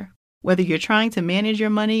prosper. Whether you're trying to manage your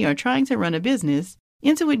money or trying to run a business,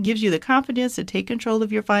 Intuit gives you the confidence to take control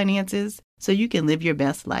of your finances so you can live your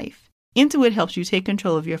best life. Intuit helps you take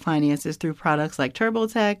control of your finances through products like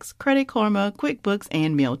TurboTax, Credit Karma, QuickBooks,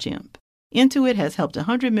 and MailChimp. Intuit has helped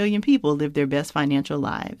 100 million people live their best financial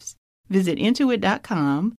lives. Visit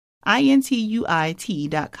Intuit.com, Intuit.com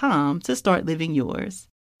to start living yours.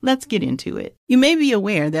 Let's get into it. You may be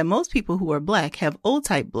aware that most people who are Black have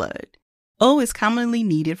O-type blood. O is commonly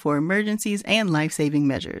needed for emergencies and life-saving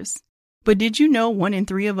measures. But did you know 1 in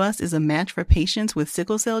 3 of us is a match for patients with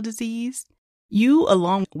sickle cell disease? You,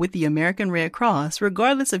 along with the American Red Cross,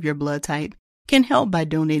 regardless of your blood type, can help by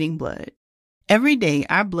donating blood. Every day,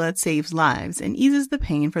 our blood saves lives and eases the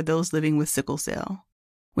pain for those living with sickle cell.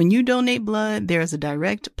 When you donate blood, there is a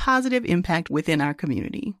direct positive impact within our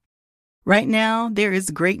community. Right now, there is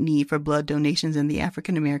great need for blood donations in the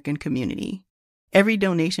African American community. Every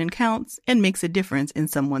donation counts and makes a difference in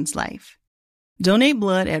someone's life. Donate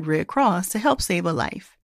blood at Red Cross to help save a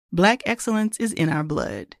life. Black excellence is in our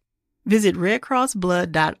blood. Visit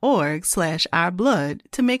redcrossblood.org/ourblood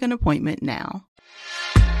to make an appointment now.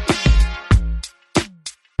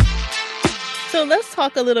 So let's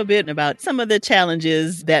talk a little bit about some of the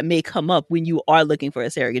challenges that may come up when you are looking for a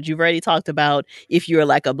surrogate. You've already talked about if you're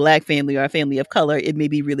like a Black family or a family of color, it may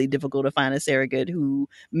be really difficult to find a surrogate who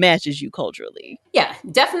matches you culturally. Yeah,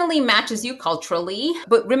 definitely matches you culturally.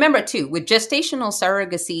 But remember too, with gestational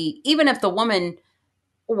surrogacy, even if the woman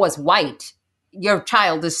was white, your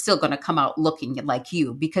child is still going to come out looking like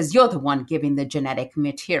you because you're the one giving the genetic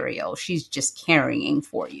material. She's just carrying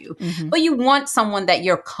for you. Mm-hmm. But you want someone that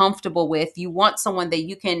you're comfortable with. You want someone that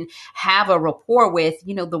you can have a rapport with.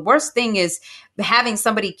 You know, the worst thing is having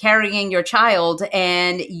somebody carrying your child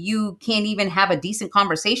and you can't even have a decent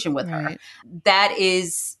conversation with her. That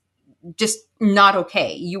is just not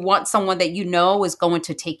okay. You want someone that you know is going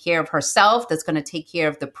to take care of herself, that's going to take care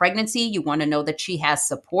of the pregnancy. You want to know that she has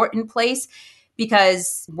support in place.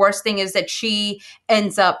 Because worst thing is that she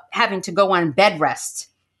ends up having to go on bed rest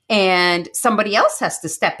and somebody else has to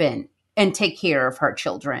step in and take care of her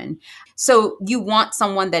children. So you want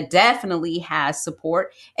someone that definitely has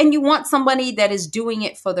support, and you want somebody that is doing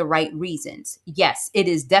it for the right reasons. Yes, it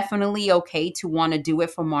is definitely okay to want to do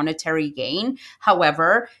it for monetary gain.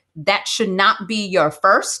 However, that should not be your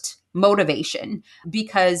first motivation,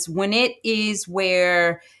 because when it is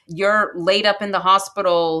where you're laid up in the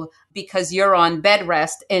hospital because you're on bed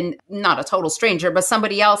rest and not a total stranger, but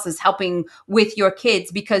somebody else is helping with your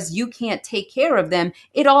kids because you can't take care of them,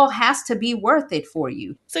 it all has to be worth it for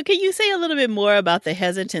you. So can you say a little bit more about the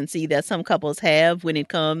hesitancy that some couples have when it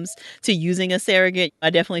comes to using a surrogate? I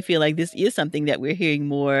definitely feel like this is something that we're hearing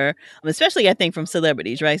more, especially I think from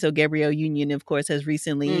celebrities, right? So Gabrielle Union, of course, has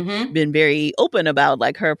recently been very open about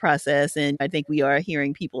like her process. And I think we are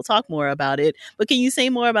hearing people talk more about it. But can you say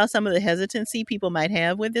more about some of the hesitancy people might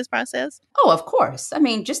have with this process? Oh, of course. I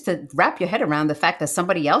mean, just to wrap your head around the fact that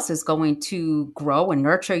somebody else is going to grow and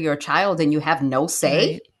nurture your child and you have no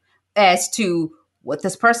say as to what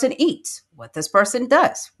this person eats, what this person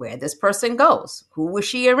does, where this person goes, who was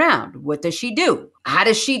she around, what does she do, how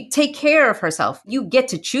does she take care of herself. You get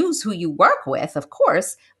to choose who you work with, of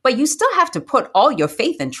course, but you still have to put all your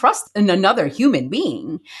faith and trust in another human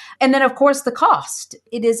being. And then, of course, the cost.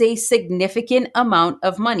 It is a significant amount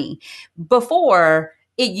of money. Before,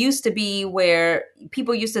 it used to be where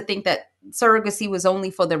people used to think that surrogacy was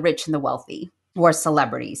only for the rich and the wealthy or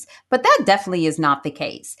celebrities, but that definitely is not the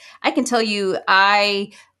case. I can tell you,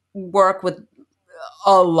 I work with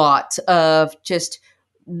a lot of just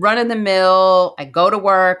run of the mill. I go to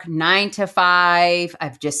work 9 to 5.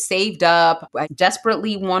 I've just saved up. I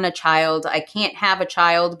desperately want a child. I can't have a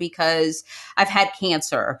child because I've had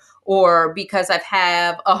cancer or because I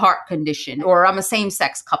have a heart condition or I'm a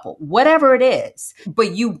same-sex couple, whatever it is.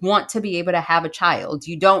 But you want to be able to have a child.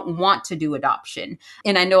 You don't want to do adoption.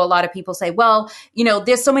 And I know a lot of people say, well, you know,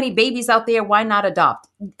 there's so many babies out there. Why not adopt?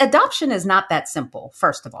 Adoption is not that simple,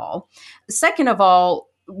 first of all. Second of all,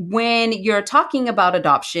 when you're talking about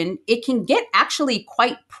adoption, it can get actually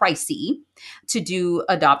quite pricey to do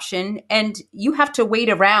adoption, and you have to wait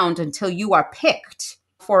around until you are picked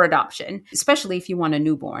for adoption, especially if you want a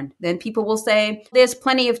newborn. Then people will say, there's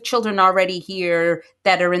plenty of children already here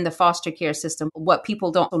that are in the foster care system. What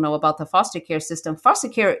people don't know about the foster care system, foster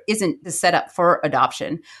care isn't set up for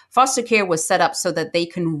adoption. Foster care was set up so that they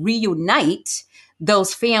can reunite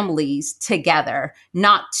those families together,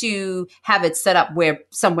 not to have it set up where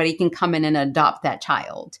somebody can come in and adopt that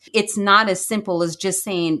child. It's not as simple as just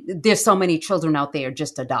saying, there's so many children out there,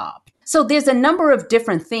 just adopt. So there's a number of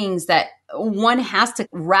different things that one has to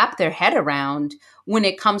wrap their head around when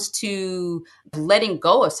it comes to letting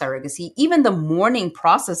go of surrogacy, even the mourning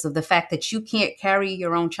process of the fact that you can't carry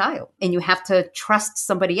your own child and you have to trust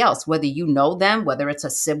somebody else, whether you know them, whether it's a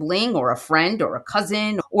sibling or a friend or a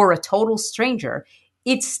cousin or a total stranger.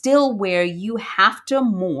 It's still where you have to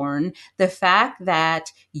mourn the fact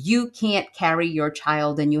that you can't carry your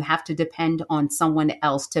child and you have to depend on someone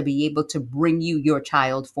else to be able to bring you your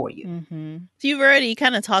child for you. Mm-hmm. So you've already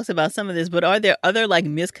kind of talked about some of this, but are there other like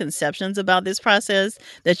misconceptions about this process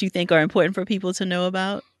that you think are important for people to know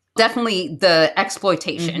about? Definitely the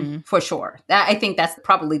exploitation, for sure. I think that's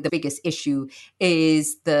probably the biggest issue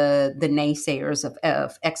is the naysayers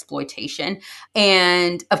of exploitation.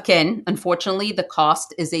 And again, unfortunately, the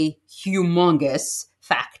cost is a humongous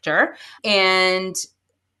factor. And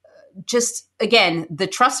just, again, the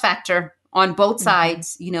trust factor on both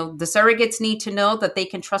sides. You know, the surrogates need to know that they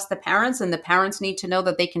can trust the parents and the parents need to know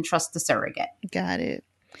that they can trust the surrogate. Got it.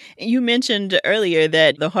 You mentioned earlier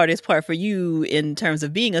that the hardest part for you in terms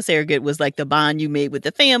of being a surrogate was like the bond you made with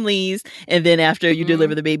the families. And then after you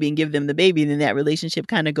deliver the baby and give them the baby, then that relationship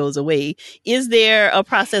kind of goes away. Is there a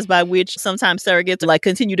process by which sometimes surrogates like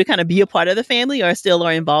continue to kind of be a part of the family or still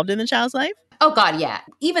are involved in the child's life? Oh, God, yeah.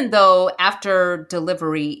 Even though after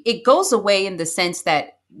delivery, it goes away in the sense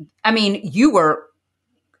that, I mean, you were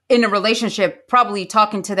in a relationship, probably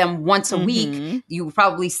talking to them once a week. You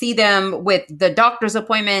probably see them with the doctor's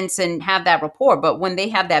appointments and have that rapport. But when they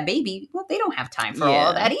have that baby, well, they don't have time for all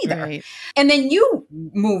of that either. Right. And then you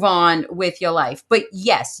move on with your life. But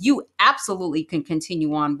yes, you absolutely can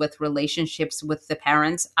continue on with relationships with the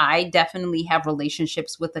parents. I definitely have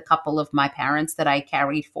relationships with a couple of my parents that I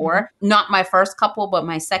carried for. Not my first couple, but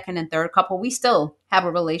my second and third couple. We still have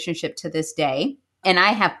a relationship to this day. And I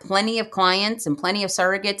have plenty of clients and plenty of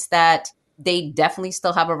surrogates that they definitely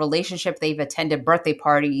still have a relationship. They've attended birthday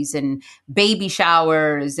parties and baby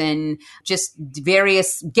showers and just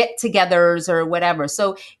various get-togethers or whatever.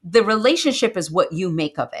 So the relationship is what you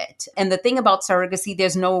make of it. And the thing about surrogacy,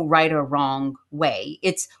 there's no right or wrong way.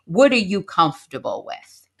 It's what are you comfortable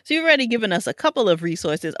with? So you've already given us a couple of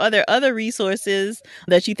resources. Are there other resources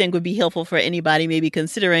that you think would be helpful for anybody maybe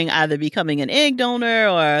considering either becoming an egg donor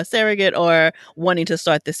or a surrogate or wanting to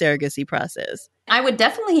start the surrogacy process? I would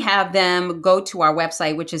definitely have them go to our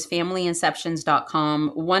website, which is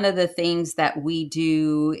familyinceptions.com. One of the things that we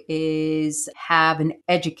do is have an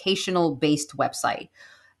educational based website.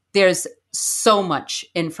 There's so much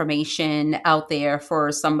information out there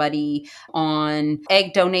for somebody on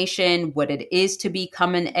egg donation, what it is to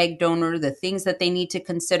become an egg donor, the things that they need to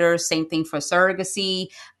consider. Same thing for surrogacy,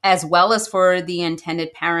 as well as for the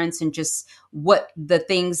intended parents, and just what the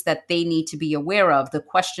things that they need to be aware of, the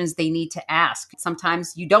questions they need to ask.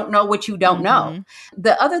 Sometimes you don't know what you don't know.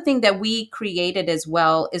 The other thing that we created as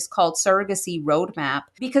well is called Surrogacy Roadmap,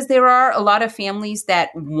 because there are a lot of families that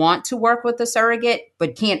want to work with a surrogate,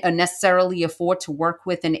 but can't necessarily afford to work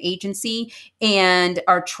with an agency and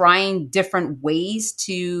are trying different ways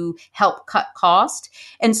to help cut cost.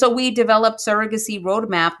 And so we developed Surrogacy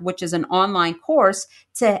Roadmap, which is an online course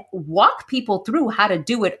to walk people through how to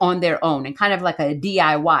do it on their own, and kind of like a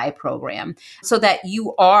DIY program, so that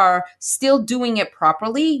you are still doing it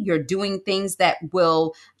properly. You're doing things that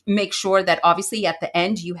will make sure that obviously at the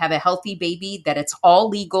end you have a healthy baby, that it's all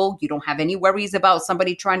legal. You don't have any worries about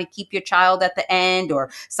somebody trying to keep your child at the end or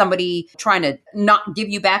somebody trying to not give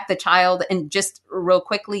you back the child. And just real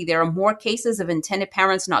quickly, there are more cases of intended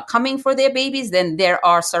parents not coming for their babies than there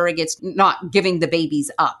are surrogates not giving the babies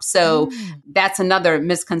up. So that's another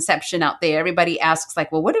misconception out there. Everybody asks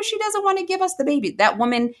like, well, what if she doesn't want to give us the baby? That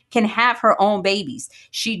woman can have her own babies.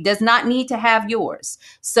 She does not need to have yours.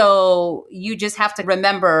 So you just have to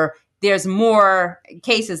remember there's more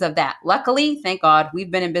cases of that. Luckily, thank God, we've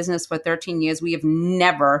been in business for 13 years. We have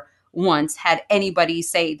never once had anybody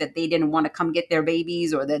say that they didn't want to come get their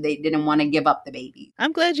babies or that they didn't want to give up the baby.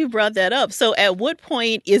 I'm glad you brought that up. So at what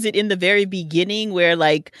point is it in the very beginning where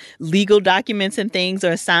like legal documents and things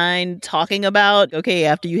are signed talking about, okay,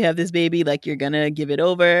 after you have this baby, like you're going to give it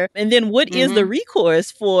over? And then what is the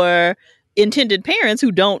recourse for intended parents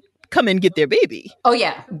who don't come and get their baby? Oh,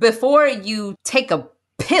 yeah. Before you take a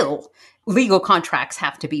pill, legal contracts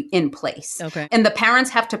have to be in place. Okay. And the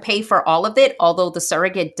parents have to pay for all of it, although the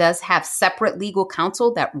surrogate does have separate legal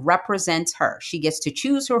counsel that represents her. She gets to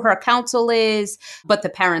choose who her counsel is, but the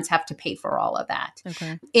parents have to pay for all of that.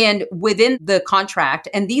 Okay. And within the contract,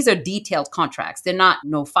 and these are detailed contracts, they're not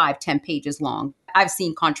 5-10 pages long. I've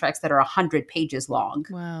seen contracts that are 100 pages long.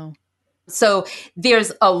 Wow. So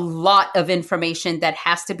there's a lot of information that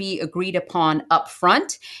has to be agreed upon up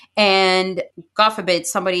front. And God forbid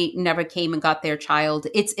somebody never came and got their child.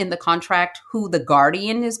 It's in the contract who the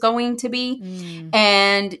guardian is going to be.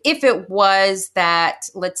 And if it was that,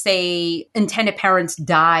 let's say, intended parents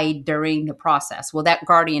died during the process, well, that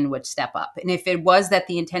guardian would step up. And if it was that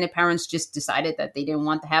the intended parents just decided that they didn't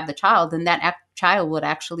want to have the child, then that child would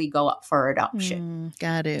actually go up for adoption.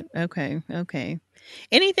 Got it. Okay.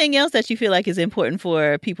 Anything else that you feel like is important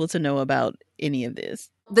for people to know about any of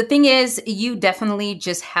this? The thing is, you definitely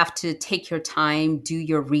just have to take your time, do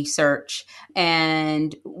your research,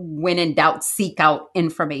 and when in doubt, seek out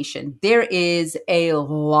information. There is a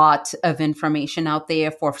lot of information out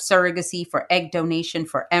there for surrogacy, for egg donation,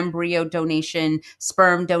 for embryo donation,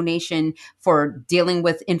 sperm donation, for dealing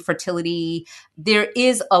with infertility. There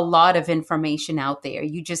is a lot of information out there.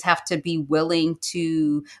 You just have to be willing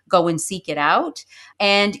to go and seek it out.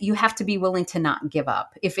 And you have to be willing to not give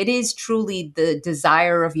up. If it is truly the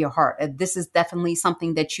desire of your heart, this is definitely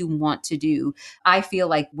something that you want to do. I feel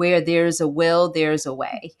like where there's a will, there's a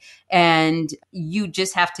way. And you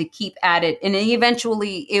just have to keep at it. And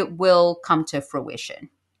eventually it will come to fruition.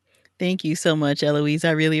 Thank you so much, Eloise.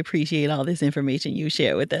 I really appreciate all this information you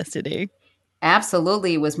shared with us today.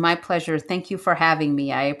 Absolutely. It was my pleasure. Thank you for having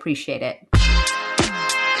me. I appreciate it.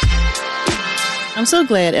 I'm so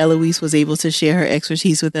glad Eloise was able to share her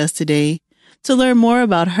expertise with us today. To learn more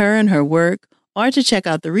about her and her work, or to check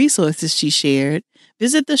out the resources she shared,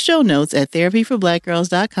 visit the show notes at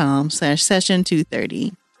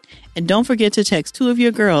therapyforblackgirls.com/session230. And don't forget to text 2 of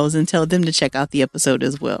your girls and tell them to check out the episode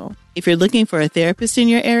as well. If you're looking for a therapist in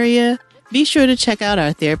your area, be sure to check out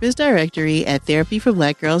our therapist directory at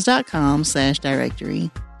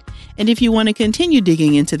therapyforblackgirls.com/directory. And if you want to continue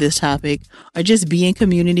digging into this topic or just be in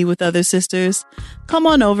community with other sisters, come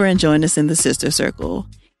on over and join us in the Sister Circle.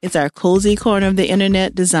 It's our cozy corner of the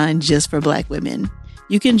internet designed just for Black women.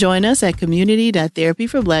 You can join us at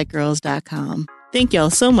community.therapyforblackgirls.com. Thank y'all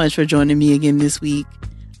so much for joining me again this week.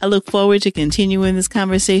 I look forward to continuing this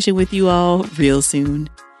conversation with you all real soon.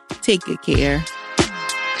 Take good care.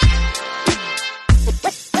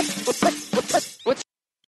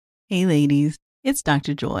 Hey ladies, it's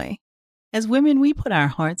Dr. Joy. As women, we put our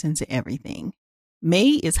hearts into everything.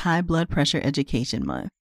 May is High Blood Pressure Education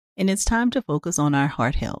Month, and it's time to focus on our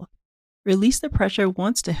heart health. Release the Pressure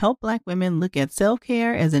wants to help Black women look at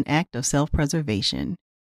self-care as an act of self-preservation.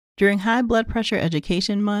 During High Blood Pressure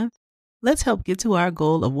Education Month, let's help get to our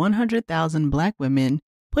goal of 100,000 Black women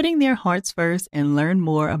putting their hearts first and learn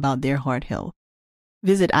more about their heart health.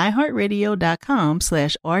 Visit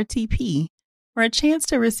iHeartRadio.com/RTP for a chance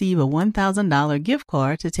to receive a $1,000 gift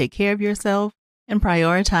card to take care of yourself and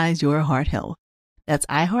prioritize your heart health. That's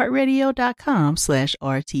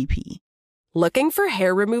iHeartRadio.com/RTP. Looking for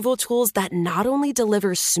hair removal tools that not only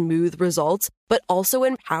deliver smooth results, but also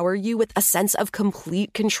empower you with a sense of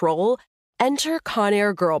complete control? Enter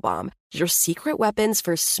Conair Girl Bomb, your secret weapons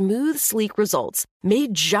for smooth, sleek results,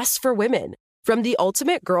 made just for women. From the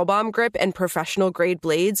ultimate Girl Bomb grip and professional-grade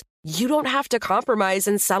blades, you don't have to compromise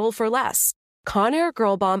and settle for less. Conair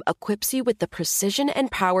Girl Bomb equips you with the precision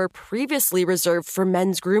and power previously reserved for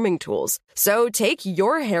men's grooming tools. So take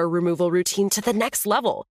your hair removal routine to the next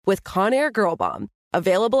level with Conair Girl Bomb.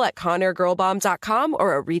 Available at ConairGirlBomb.com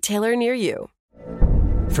or a retailer near you.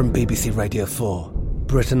 From BBC Radio 4,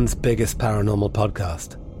 Britain's biggest paranormal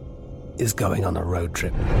podcast is going on a road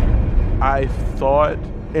trip. I thought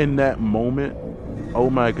in that moment,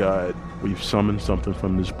 oh my God, we've summoned something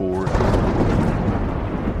from this board.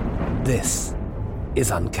 This is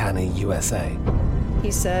Uncanny USA. He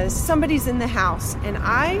says, somebody's in the house, and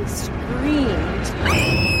I screamed.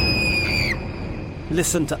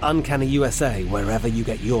 Listen to Uncanny USA wherever you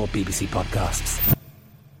get your BBC podcasts,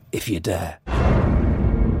 if you dare.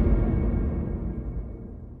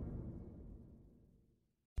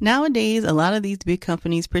 Nowadays, a lot of these big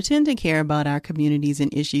companies pretend to care about our communities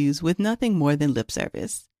and issues with nothing more than lip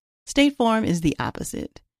service. State Farm is the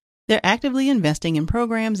opposite. They're actively investing in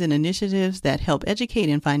programs and initiatives that help educate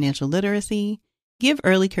in financial literacy, give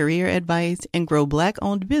early career advice, and grow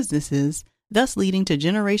Black-owned businesses, thus leading to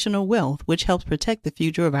generational wealth, which helps protect the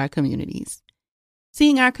future of our communities.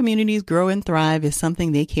 Seeing our communities grow and thrive is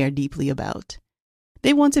something they care deeply about.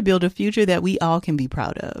 They want to build a future that we all can be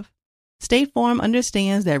proud of. State Farm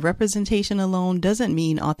understands that representation alone doesn't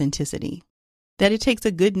mean authenticity, that it takes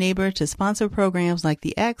a good neighbor to sponsor programs like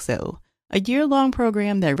the ACT-SO, a year-long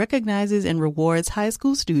program that recognizes and rewards high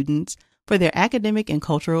school students for their academic and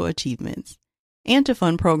cultural achievements, and to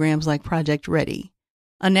fund programs like Project Ready,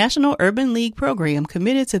 a National Urban League program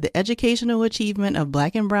committed to the educational achievement of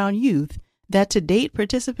Black and Brown youth that to date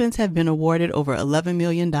participants have been awarded over $11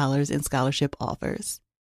 million in scholarship offers.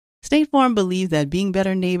 State Farm believes that being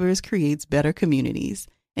better neighbors creates better communities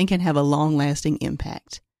and can have a long-lasting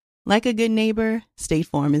impact. Like a good neighbor, State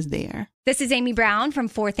Farm is there. This is Amy Brown from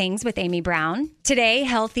 4 Things with Amy Brown. Today,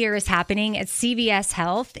 Healthier is happening at CVS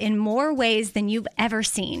Health in more ways than you've ever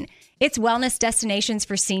seen. It's wellness destinations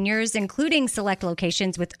for seniors, including select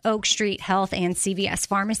locations with Oak Street Health and CVS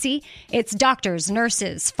Pharmacy. It's doctors,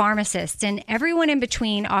 nurses, pharmacists, and everyone in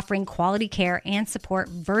between offering quality care and support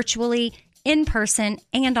virtually, in person,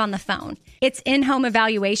 and on the phone. It's in-home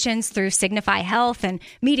evaluations through Signify Health and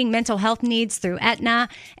meeting mental health needs through Aetna.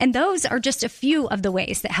 And those are just a few of the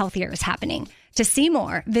ways that Healthier is happening. To see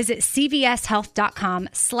more, visit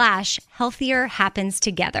cvshealth.com/healthier happens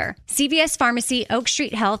together. CVS Pharmacy, Oak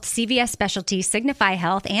Street Health, CVS Specialty, Signify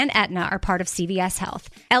Health, and Aetna are part of CVS Health.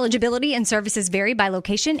 Eligibility and services vary by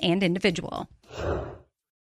location and individual.